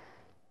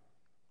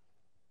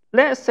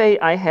 Let's say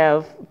I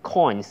have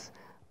coins,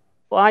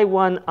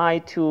 I1,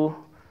 I2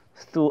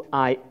 through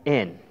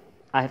IN.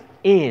 I have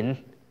n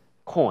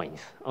coins,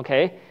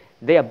 okay?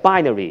 They are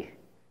binary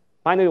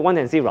 1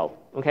 and 0,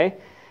 okay?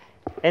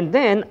 And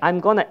then I'm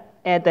going to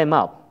add them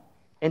up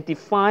and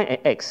define an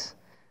x.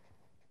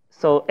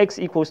 So x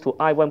equals to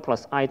I1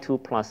 plus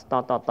I2 plus ...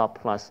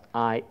 plus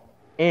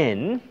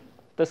IN.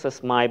 This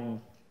is my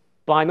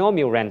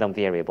binomial random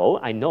variable.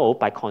 I know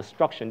by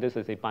construction this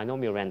is a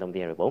binomial random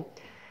variable.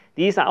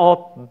 These are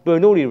all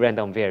Bernoulli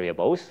random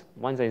variables,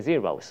 ones and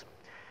zeros.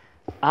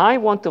 I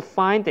want to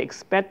find the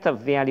expected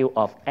value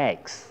of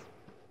x.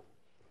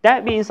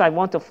 That means I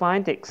want to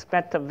find the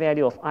expected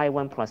value of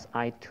I1 plus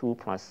I2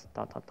 plus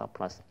dot, dot, dot,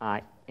 plus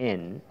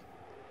In,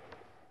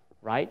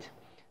 right?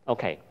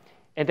 Okay.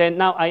 And then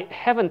now I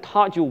haven't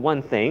taught you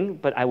one thing,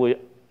 but I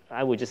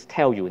will just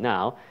tell you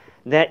now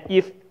that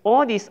if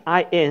all these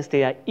INs,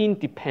 they are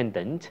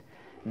independent,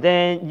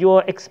 then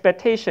your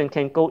expectation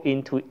can go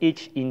into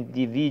each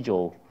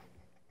individual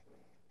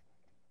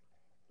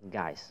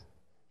guys.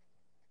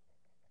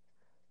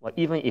 Well,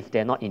 even if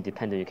they're not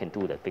independent, you can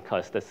do that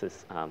because this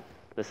is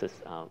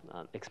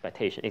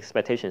expectation.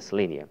 Expectation is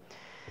linear.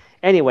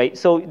 Anyway,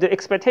 so the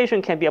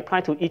expectation can be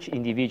applied to each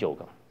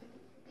individual.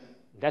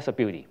 That's a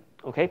beauty.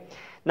 Okay.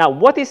 Now,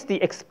 what is the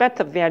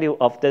expected value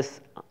of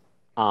this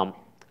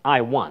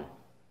I1?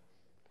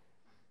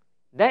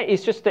 That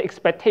is just the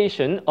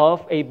expectation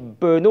of a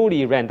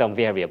Bernoulli random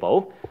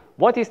variable.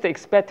 What is the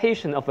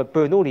expectation of a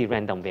Bernoulli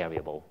random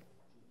variable?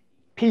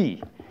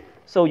 P.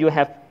 So you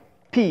have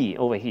P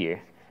over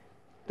here.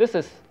 This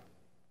is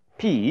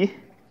P.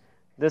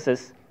 This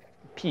is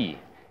P.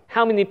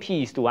 How many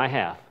P's do I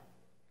have?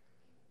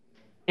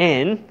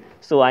 N.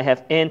 So I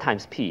have N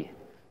times P.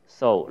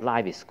 So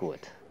life is good.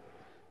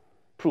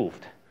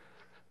 Proved.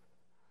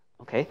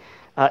 Okay.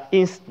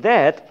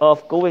 Instead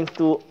of going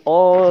through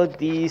all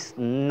these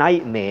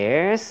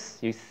nightmares,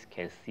 you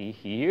can see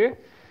here,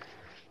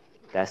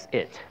 that's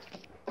it.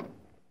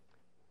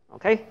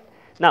 Okay.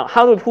 Now,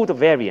 how do we prove the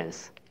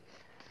variance?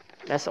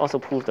 Let's also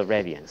prove the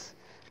variance.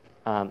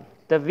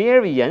 The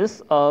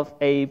variance of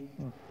a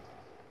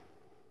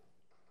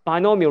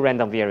binomial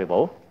random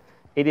variable,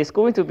 it is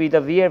going to be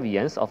the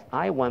variance of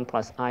I1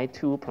 plus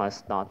I2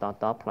 plus dot, dot,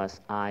 dot, plus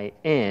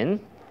In.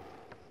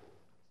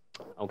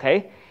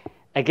 Okay.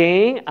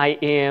 Again, I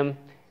am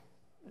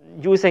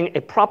using a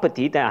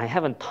property that I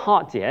haven't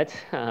taught yet,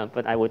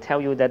 but I will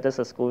tell you that this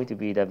is going to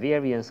be the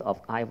variance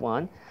of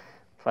I1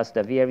 plus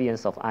the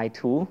variance of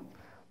I2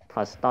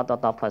 plus dot,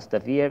 dot, dot, plus the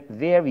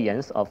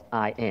variance of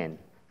In.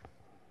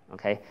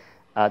 Okay.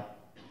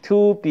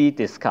 To be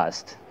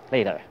discussed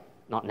later,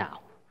 not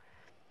now.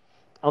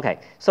 Okay,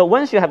 so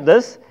once you have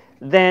this,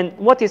 then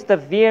what is the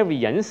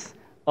variance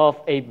of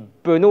a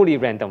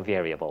Bernoulli random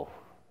variable?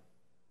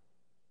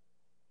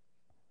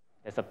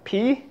 There's a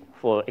P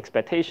for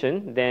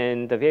expectation,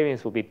 then the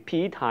variance will be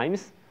P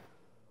times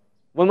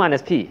 1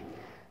 minus P.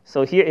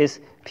 So here is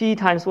P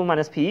times 1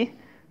 minus P.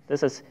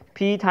 This is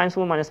P times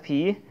 1 minus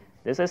P.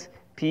 This is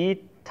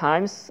P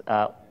times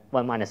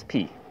 1 minus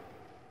P.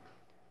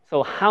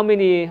 So how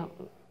many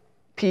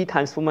P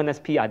times 1 minus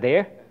P are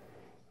there?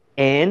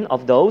 N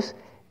of those.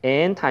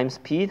 N times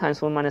P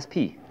times 1 minus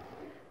P.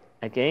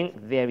 Again,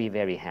 very,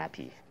 very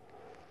happy.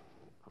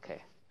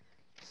 Okay.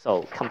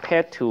 So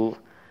compared to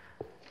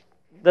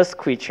this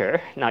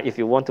creature, now if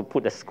you want to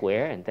put a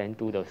square and then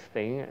do those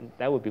things,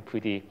 that would be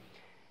pretty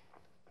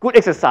good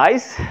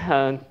exercise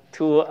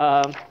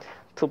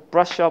to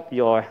brush up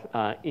your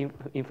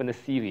infinite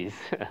series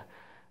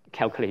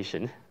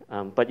calculation.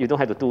 But you don't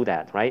have to do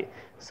that, right?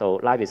 So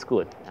life is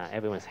good.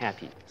 Everyone's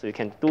happy. So you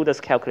can do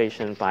this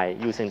calculation by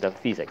using the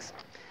physics.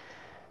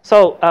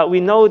 So we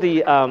know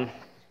the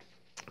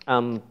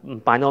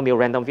binomial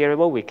random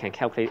variable. We can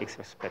calculate its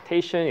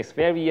expectation, its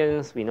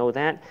variance. We know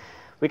that.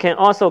 We can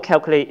also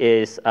calculate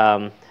its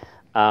the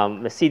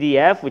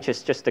CDF, which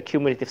is just the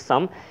cumulative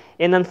sum.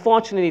 And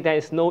unfortunately, there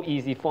is no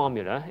easy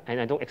formula. And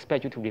I don't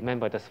expect you to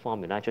remember this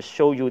formula. I just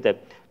show you the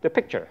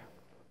picture.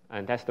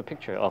 And that's the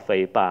picture of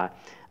the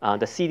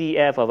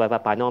CDF of a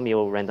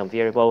binomial random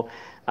variable.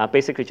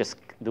 Basically, just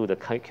do the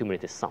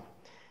cumulative sum.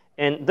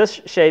 And this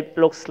shape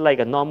looks like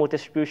a normal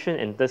distribution,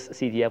 and this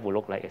CDF will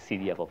look like a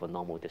CDF of a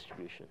normal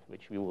distribution,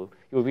 which you'll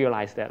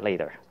realize that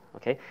later.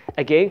 Okay.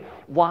 Again,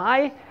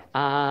 why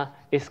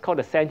it's called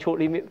the central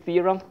limit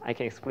theorem? I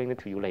can explain it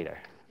to you later.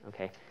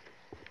 Okay.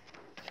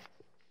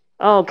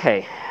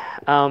 Okay.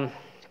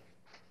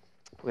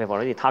 We have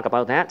already talked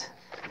about that.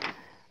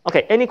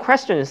 Okay. Any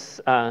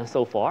questions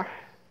so far?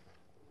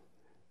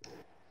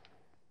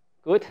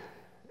 Good.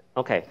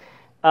 Okay.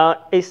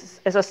 As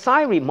a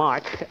side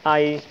remark,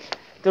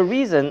 the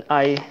reason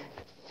I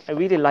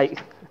really like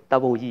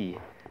EE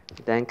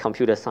than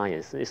computer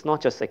science, it's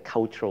not just a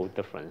cultural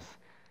difference.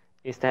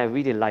 It's that I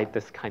really like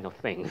this kind of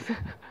things.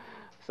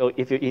 So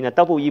if you're in a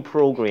EE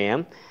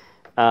program,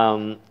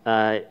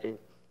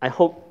 I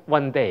hope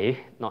one day,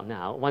 not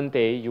now, one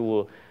day you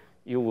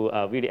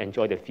will really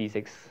enjoy the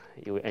physics,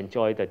 you will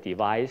enjoy the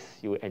device,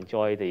 you will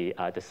enjoy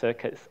the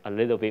circuits a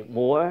little bit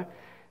more.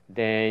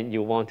 Then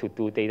you want to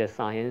do data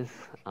science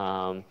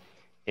and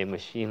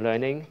machine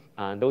learning.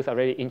 Those are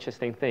very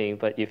interesting things.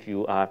 But if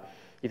you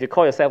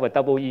call yourself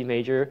a EE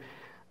major,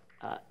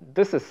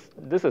 this is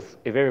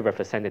a very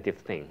representative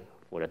thing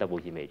for the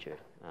EE major.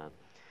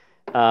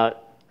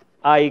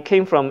 I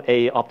came from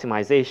a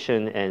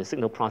optimization and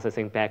signal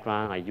processing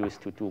background. I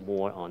used to do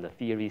more on the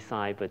theory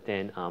side, but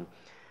then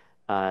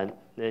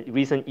in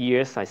recent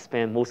years, I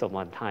spend most of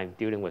my time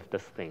dealing with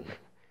this thing.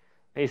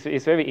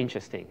 It's very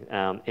interesting.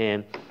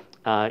 And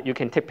you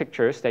can take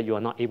pictures that you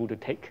are not able to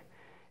take,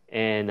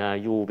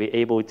 and you will be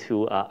able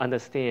to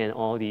understand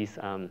all these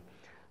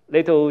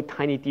little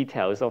tiny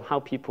details of how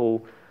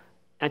people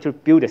actually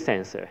build a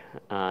sensor.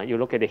 You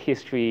look at the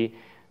history,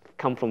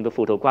 come from the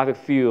photographic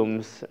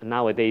films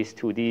nowadays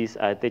to these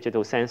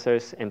digital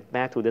sensors and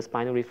back to these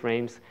binary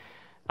frames.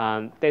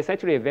 There's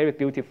actually a very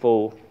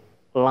beautiful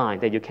line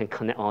that you can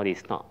connect all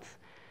these dots.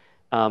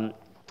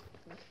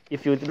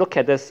 If you look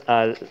at this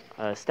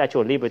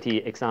Statue of Liberty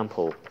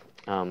example,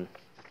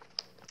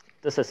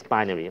 this is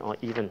binary, or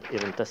even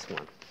this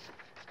one,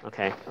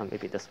 okay, or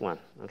maybe this one,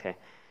 okay.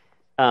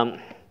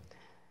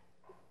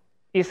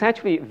 It's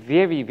actually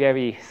very,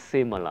 very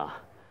similar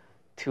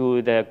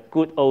to the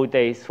good old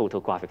days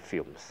photographic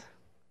films.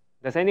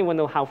 Does anyone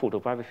know how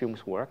photographic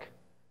films work?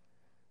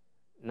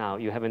 Now,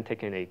 you haven't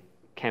taken a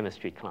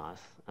chemistry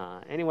class.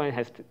 Anyone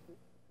has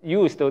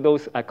used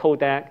those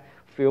Kodak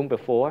film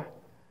before?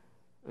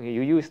 Okay,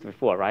 you used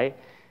before, right?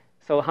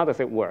 So how does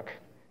it work?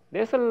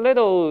 There's a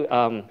little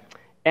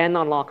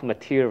analog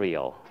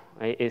material,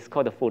 right? It's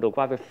called a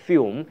photographic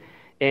film.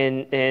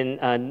 And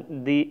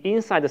the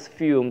inside this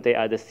film, they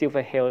are the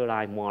silver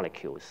halide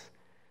molecules.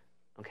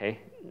 Okay,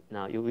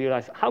 now you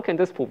realize, how can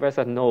this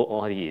professor know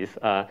all these?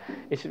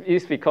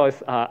 It's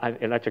because I'm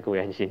an electrical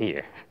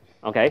engineer.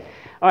 Okay,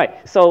 all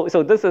right. So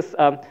this is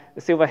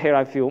silver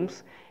halide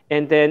films,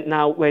 and then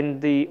now when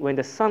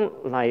the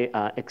sunlight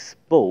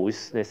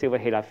exposes the silver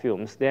halide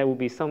films, there will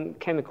be some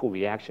chemical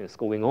reactions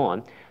going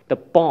on. The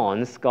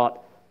bonds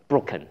got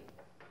broken,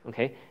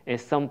 okay,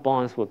 and some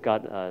bonds will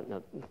got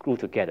glued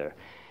together.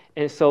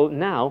 And so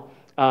now,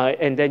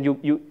 and then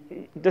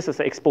this is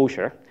the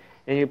exposure,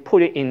 and you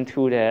put it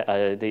into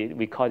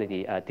we call it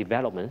the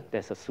development.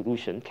 There's a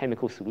solution,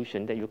 chemical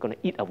solution, that you're going to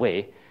eat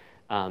away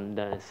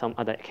some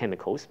other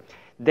chemicals.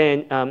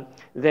 Then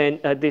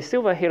the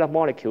silver halide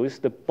molecules,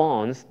 the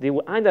bonds, they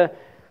will either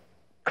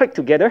click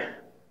together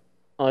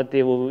or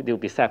they will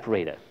be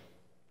separated.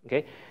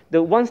 Okay,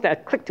 the ones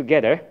that click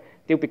together,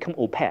 they'll become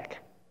opaque,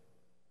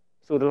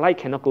 so the light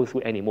cannot go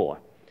through anymore.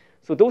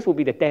 So those will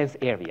be the dense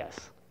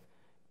areas.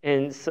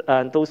 And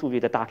those will be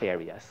the dark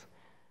areas,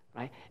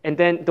 right? And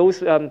then those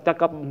that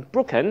got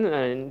broken,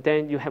 and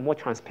then you have more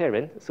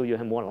transparent, so you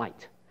have more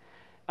light.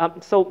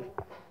 So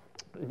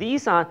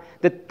these are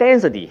the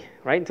density,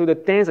 right? So the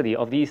density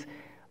of these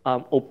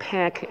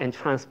opaque and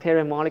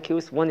transparent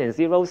molecules, ones and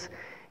zeros,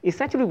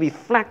 is actually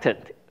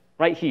reflected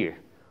right here.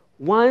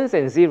 Ones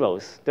and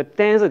zeros, the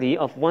density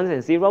of ones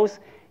and zeros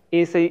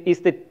is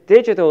the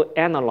digital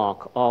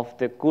analog of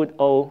the good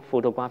old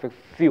photographic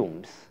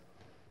films,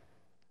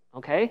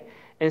 okay?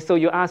 And so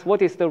you ask,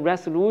 what is the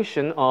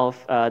resolution of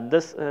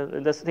this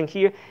thing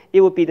here?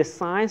 It would be the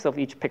size of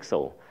each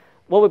pixel.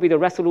 What would be the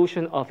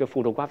resolution of your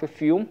photographic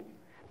film?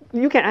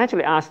 You can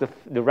actually ask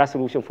the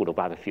resolution of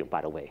photographic film,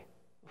 by the way.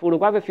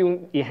 Photographic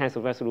film, it has a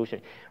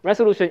resolution.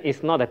 Resolution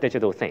is not a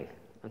digital thing,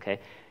 okay?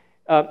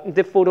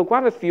 The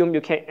photographic film,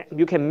 you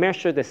can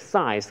measure the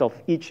size of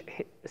each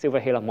silver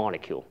halide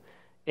molecule,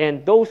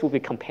 and those will be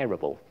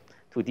comparable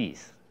to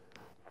these.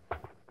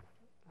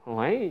 All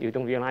right, you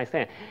don't realize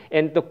that.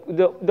 And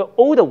the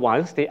older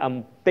ones, they are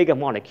bigger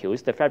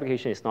molecules. The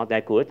fabrication is not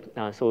that good,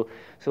 so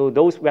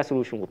those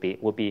resolution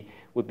would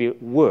be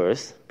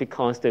worse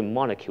because the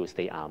molecules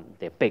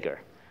they're bigger.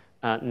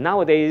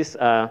 Nowadays,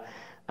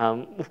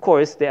 of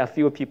course, there are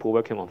fewer people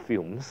working on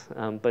films,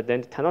 but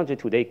then technology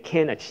today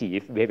can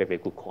achieve very, very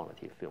good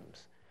quality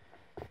films.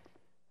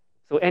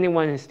 So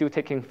anyone is still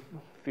taking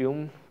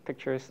film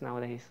pictures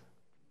nowadays?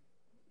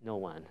 No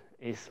one.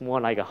 It's more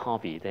like a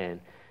hobby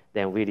than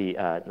really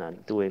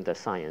doing the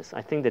science.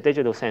 I think the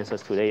digital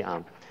sensors today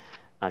are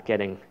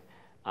getting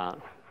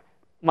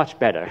much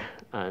better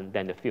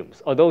than the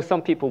films. Although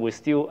some people will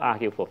still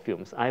argue for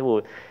films,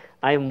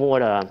 I'm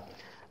more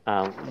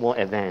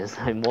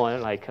advanced. I'm more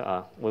like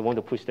we want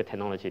to push the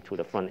technology to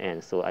the front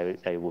end. So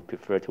I would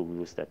prefer to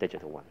use the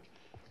digital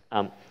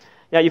one.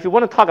 Yeah, if you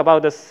want to talk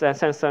about the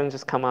sensor,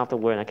 just come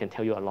afterward, and I can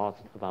tell you a lot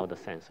about the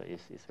sensor.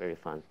 It's very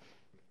fun.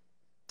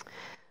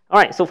 All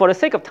right. So for the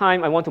sake of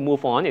time, I want to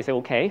move on. Is it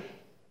okay?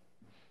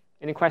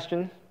 Any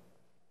question?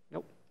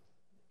 Nope.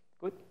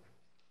 Good.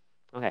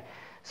 Okay.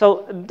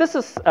 So this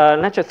is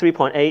lecture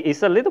 3.8.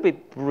 It's a little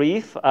bit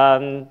brief.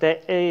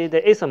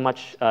 There isn't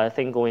much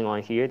thing going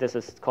on here. This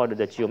is called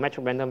the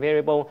geometric random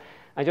variable.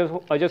 I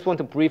just want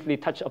to briefly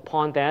touch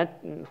upon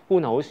that. Who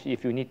knows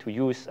if you need to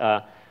use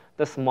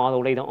this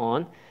model later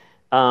on.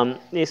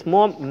 It's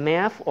more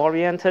math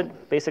oriented.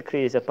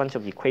 Basically, it's a bunch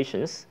of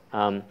equations.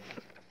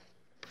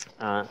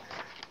 But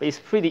it's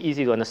pretty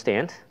easy to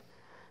understand.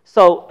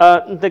 So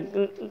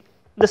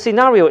the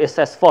scenario is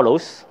as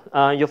follows.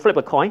 You flip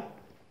a coin.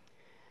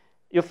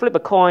 You flip a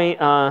coin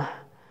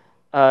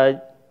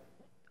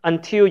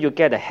until you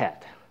get a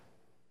head.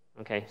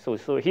 Okay, so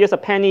here's a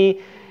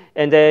penny,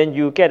 and then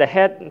you get a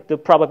head. The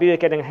probability of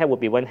getting a head would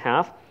be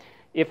 1/2.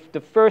 If the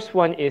first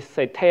one is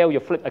a tail, you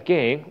flip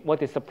again.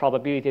 What is the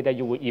probability that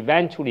you will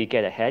eventually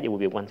get a head? It will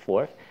be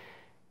 1/4.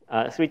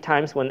 3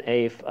 times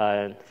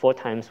 1/8, 4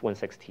 times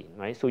 1/16.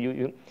 Right. So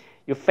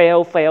You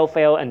fail, fail,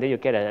 fail, and then you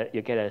get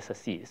a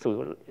succeed.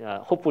 So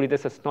hopefully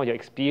this is not your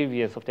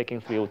experience of taking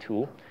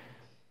 302.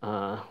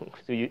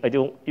 So you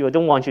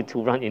don't want you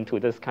to run into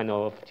this kind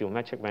of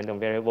geometric random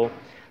variable.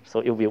 So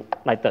it will be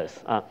like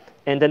this.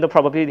 And then the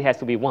probability has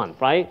to be 1,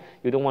 right?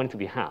 You don't want it to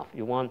be half.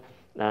 You want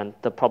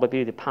the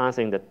probability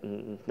passing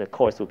the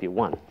course will be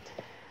 1.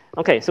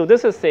 Okay, so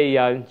this is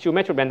a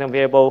geometric random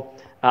variable,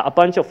 a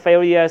bunch of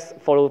failures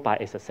followed by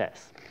a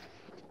success.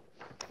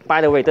 By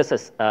the way, this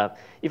is,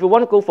 if you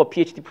want to go for a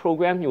PhD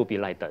program, it will be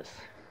like this.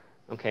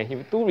 Okay, if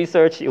you do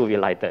research, it will be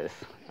like this.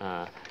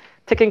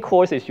 Taking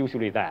course is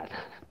usually that.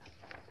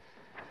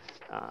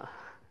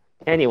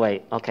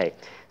 Anyway, okay.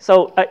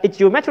 So a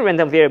geometric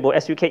random variable,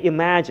 as you can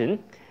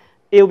imagine,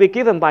 it will be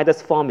given by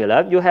this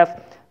formula. You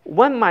have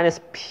 1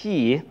 minus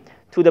p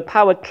to the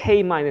power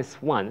k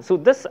minus 1. So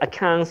this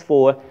accounts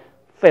for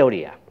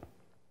failure.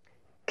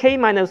 K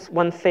minus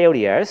 1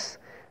 failures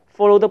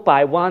followed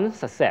by 1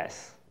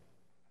 success.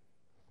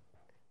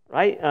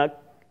 Right?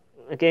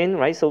 Again,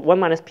 right? So 1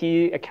 minus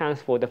p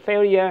accounts for the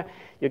failure.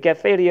 You get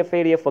failure,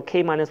 failure for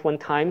k minus 1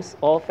 times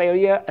all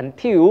failure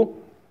until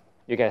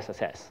you get a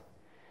success.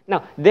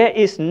 Now, there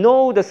is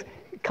no this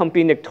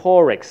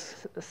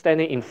combinatorics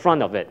standing in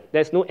front of it.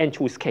 There's no n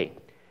choose k,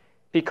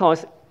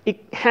 because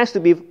it has to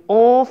be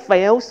all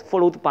fails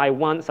followed by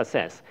 1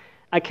 success.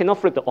 I cannot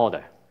flip the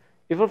order.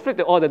 If I flip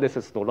the order, this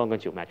is no longer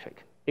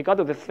geometric. It got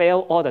to be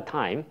fail all the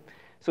time.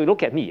 So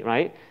look at me,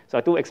 right? So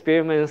I do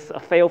experiments,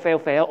 fail, fail,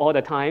 fail all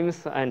the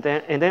times, and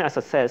then I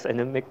success, and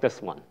then make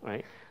this one,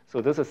 right?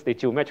 So this is the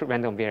geometric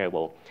random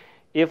variable.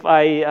 If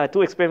I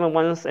do experiment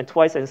once and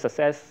twice and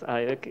success,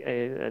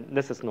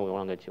 this is no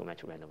longer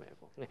geometric random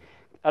variable. Okay.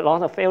 A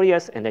lot of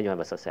failures, and then you have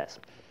a success.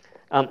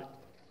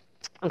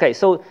 Okay,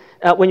 so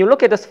when you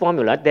look at this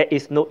formula, there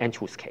is no n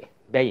choose k,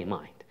 bear in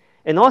mind.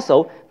 And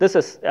also, this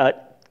is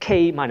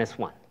k minus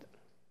 1.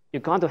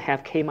 You're going to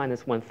have k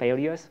minus 1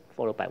 failures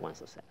followed by 1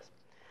 success.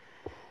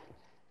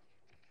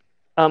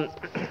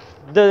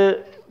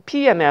 The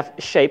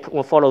PMF shape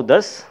will follow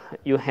this.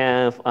 You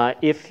have,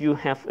 if you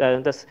have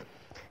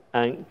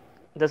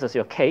this is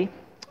your k,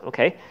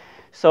 okay?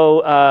 So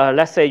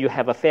let's say you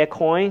have a fair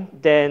coin,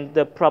 then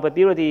the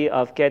probability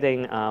of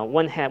getting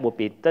 1 hat would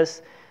be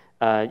this.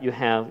 You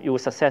will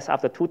success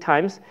after 2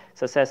 times,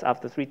 success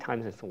after 3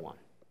 times, and so on.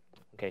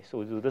 Okay,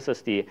 so this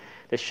is the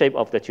shape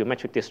of the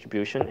geometric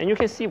distribution. And you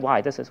can see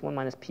why. This is 1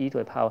 minus p to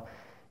the power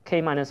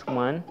k minus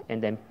 1,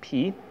 and then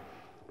p.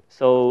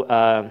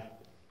 So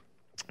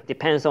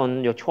depends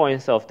on your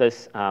choice of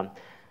this a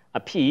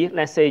p.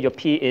 Let's say your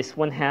p is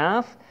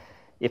 1/2.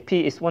 If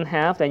p is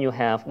 1/2, then you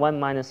have 1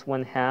 minus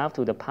 1/2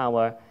 to the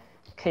power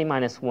k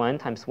minus 1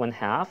 times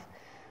 1/2.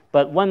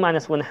 But 1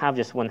 minus 1/2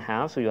 is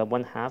 1/2, so you have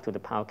 1/2 to the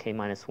power k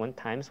minus 1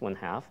 times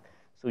 1/2.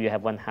 So you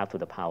have 1/2 to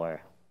the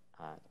power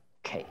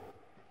k.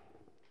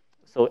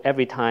 So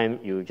every time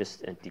you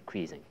just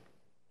decreasing.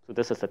 So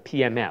this is the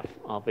PMF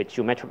of a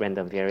geometric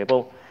random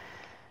variable.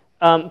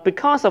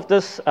 Because of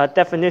this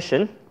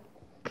definition,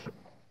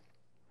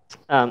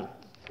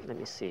 let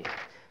me see.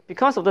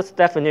 Because of this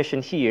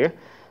definition here,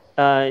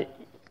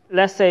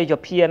 let's say your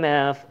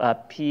PMF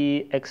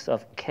px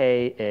of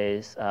k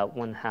is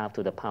 1/2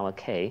 to the power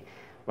k,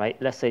 right?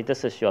 Let's say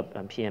this is your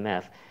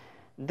PMF.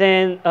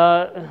 Then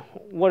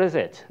what is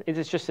it? It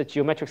is just a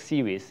geometric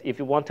series. If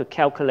you want to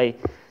calculate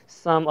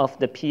sum of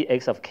the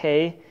px of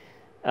k,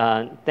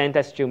 then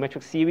that's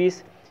geometric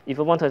series. If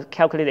you want to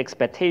calculate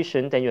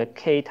expectation, then you have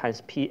k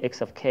times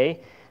px of k,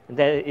 and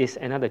that is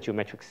another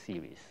geometric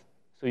series.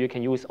 So you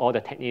can use all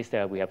the techniques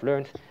that we have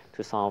learned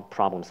to solve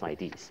problems like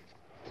these.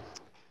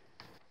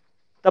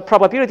 The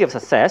probability of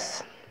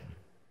success,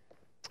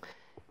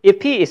 if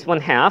p is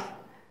 1/2,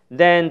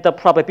 then the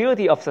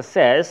probability of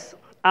success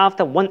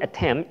after 1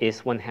 attempt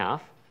is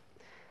 1/2.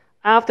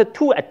 After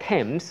 2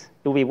 attempts,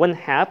 it will be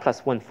 1/2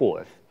 plus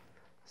 1/4.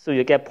 So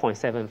you get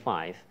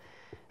 0.75.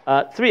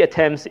 3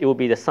 attempts, it will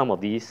be the sum of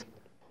these.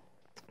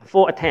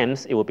 4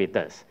 attempts, it will be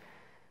this.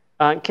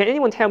 Can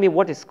anyone tell me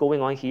what is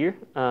going on here?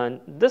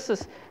 This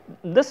is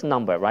this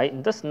number,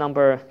 right? This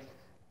number,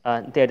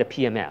 they're the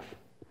PMF.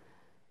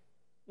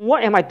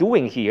 What am I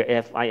doing here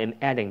if I am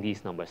adding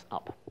these numbers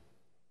up?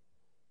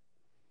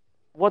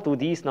 What do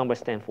these numbers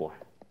stand for?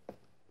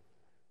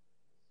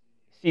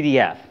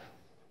 CDF.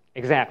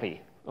 Exactly.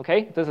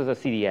 Okay, this is a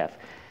CDF.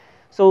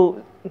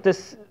 So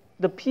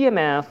the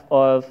PMF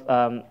of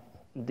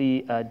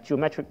the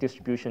geometric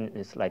distribution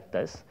is like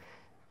this.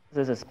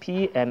 This is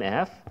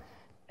PMF.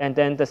 And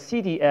then the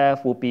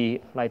CDF will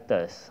be like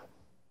this.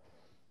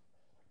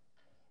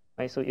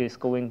 Right, so it's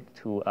going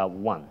to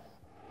 1.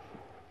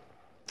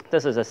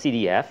 This is a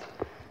CDF.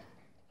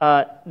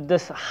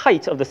 This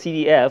height of the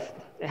CDF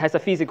has a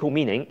physical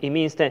meaning. It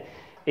means that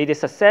it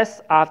is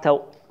success after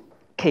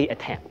k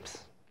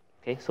attempts.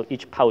 Okay, so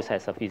each pulse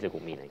has a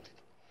physical meaning.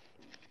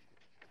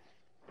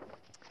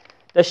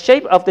 The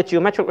shape of the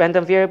geometric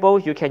random variable,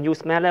 you can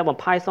use MATLAB or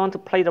Python to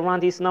play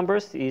around these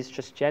numbers. It's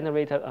just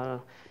generated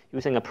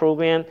using a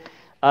program.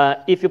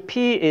 If your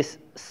p is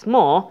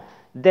small,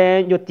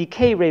 then your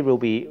decay rate will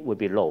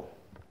be low.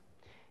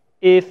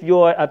 if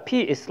your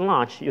p is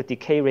large, your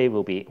decay rate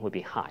will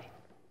be high.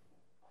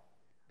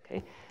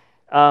 Okay,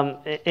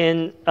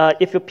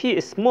 if your p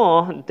is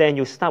small, then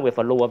you start with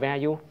a lower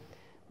value,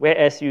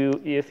 whereas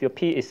if your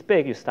p is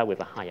big, you start with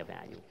a higher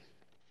value.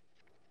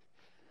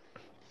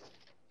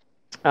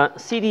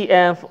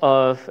 CDF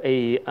of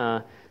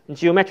a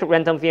geometric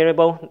random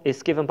variable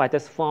is given by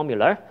this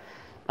formula.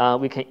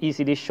 We can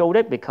easily show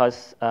it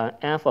because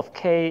f of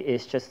k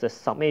is just the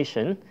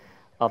summation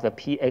of the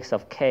px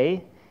of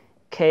k.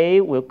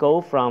 K will go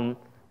from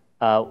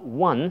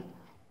 1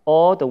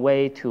 all the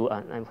way to,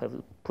 I have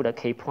put a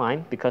k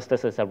prime because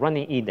this is a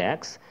running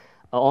index,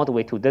 all the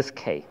way to this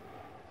k.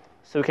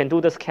 So you can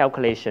do this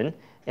calculation,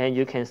 and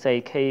you can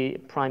say k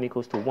prime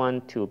equals to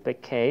 1 to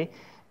big K,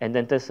 and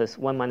then this is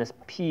 1 minus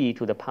p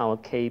to the power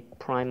k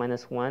prime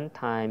minus 1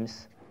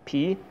 times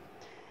p.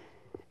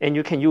 And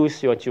you can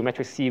use your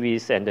geometric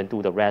series and then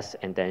do the rest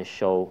and then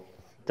show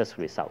this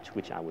result,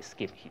 which I will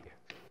skip here.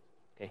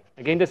 Okay.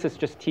 Again, this is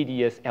just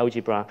tedious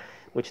algebra,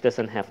 which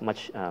doesn't have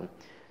much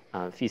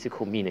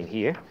physical meaning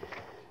here.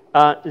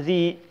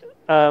 The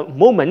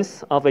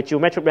moments of a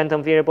geometric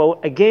random variable,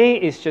 again,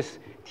 is just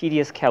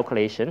tedious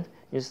calculation.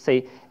 You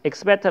say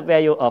expected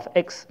value of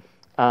x.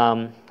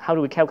 How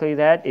do we calculate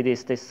that? It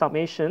is the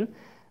summation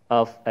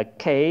of a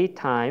k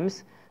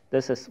times,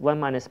 this is 1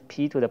 minus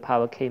p to the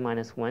power k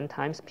minus 1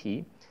 times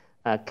p.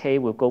 K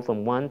will go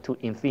from 1 to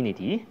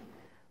infinity,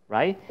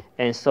 right?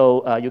 And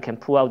so you can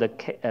pull out the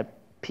k,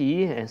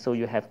 p, and so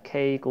you have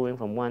k going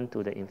from 1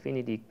 to the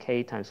infinity,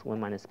 k times 1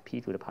 minus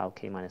p to the power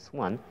k minus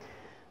 1.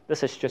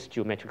 This is just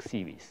geometric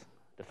series,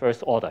 the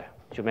first order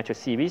geometric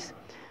series.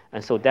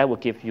 And so that will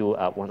give you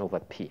 1 over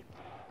p.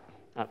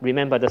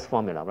 Remember this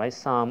formula, right?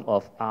 Sum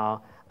of r,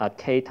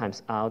 k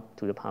times r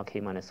to the power k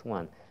minus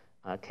 1.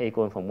 K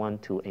going from 1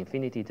 to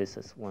infinity, this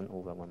is 1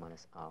 over 1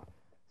 minus r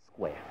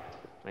squared.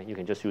 Right? You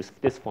can just use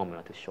this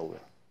formula to show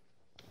it.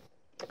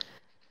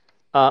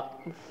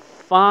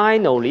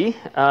 Finally,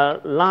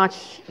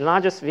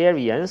 largest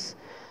variance,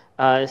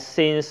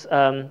 since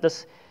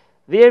this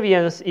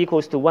variance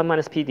equals to 1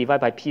 minus p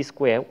divided by p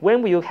squared,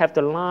 when will you have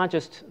the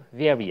largest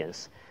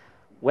variance?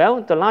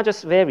 Well, the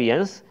largest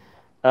variance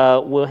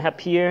will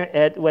appear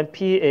at when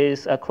p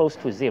is close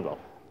to 0.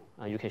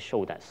 You can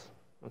show that.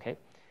 Okay.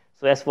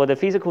 So as for the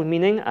physical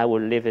meaning, I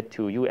will leave it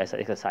to you as an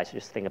exercise.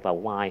 Just think about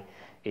why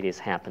it is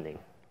happening.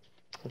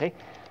 Okay.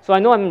 So I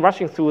know I'm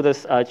rushing through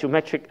this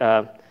geometric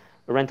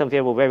random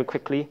variable very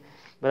quickly,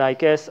 but I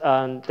guess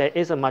there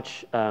isn't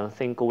much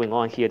thing going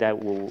on here that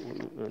will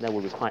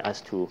require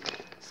us to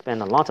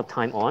spend a lot of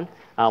time on.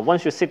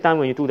 Once you sit down,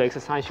 when you do the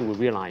exercise, you will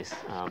realize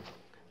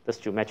this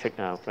geometric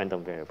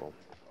random variable.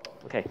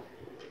 Okay.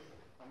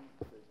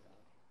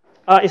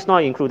 It's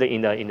not included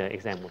in the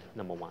exam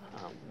number one.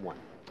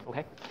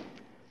 Okay.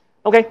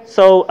 Okay.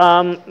 So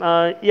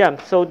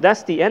yeah. So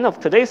that's the end of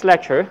today's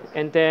lecture.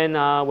 And then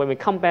when we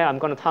come back, I'm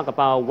going to talk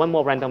about one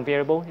more random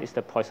variable. It's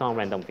the Poisson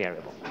random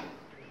variable.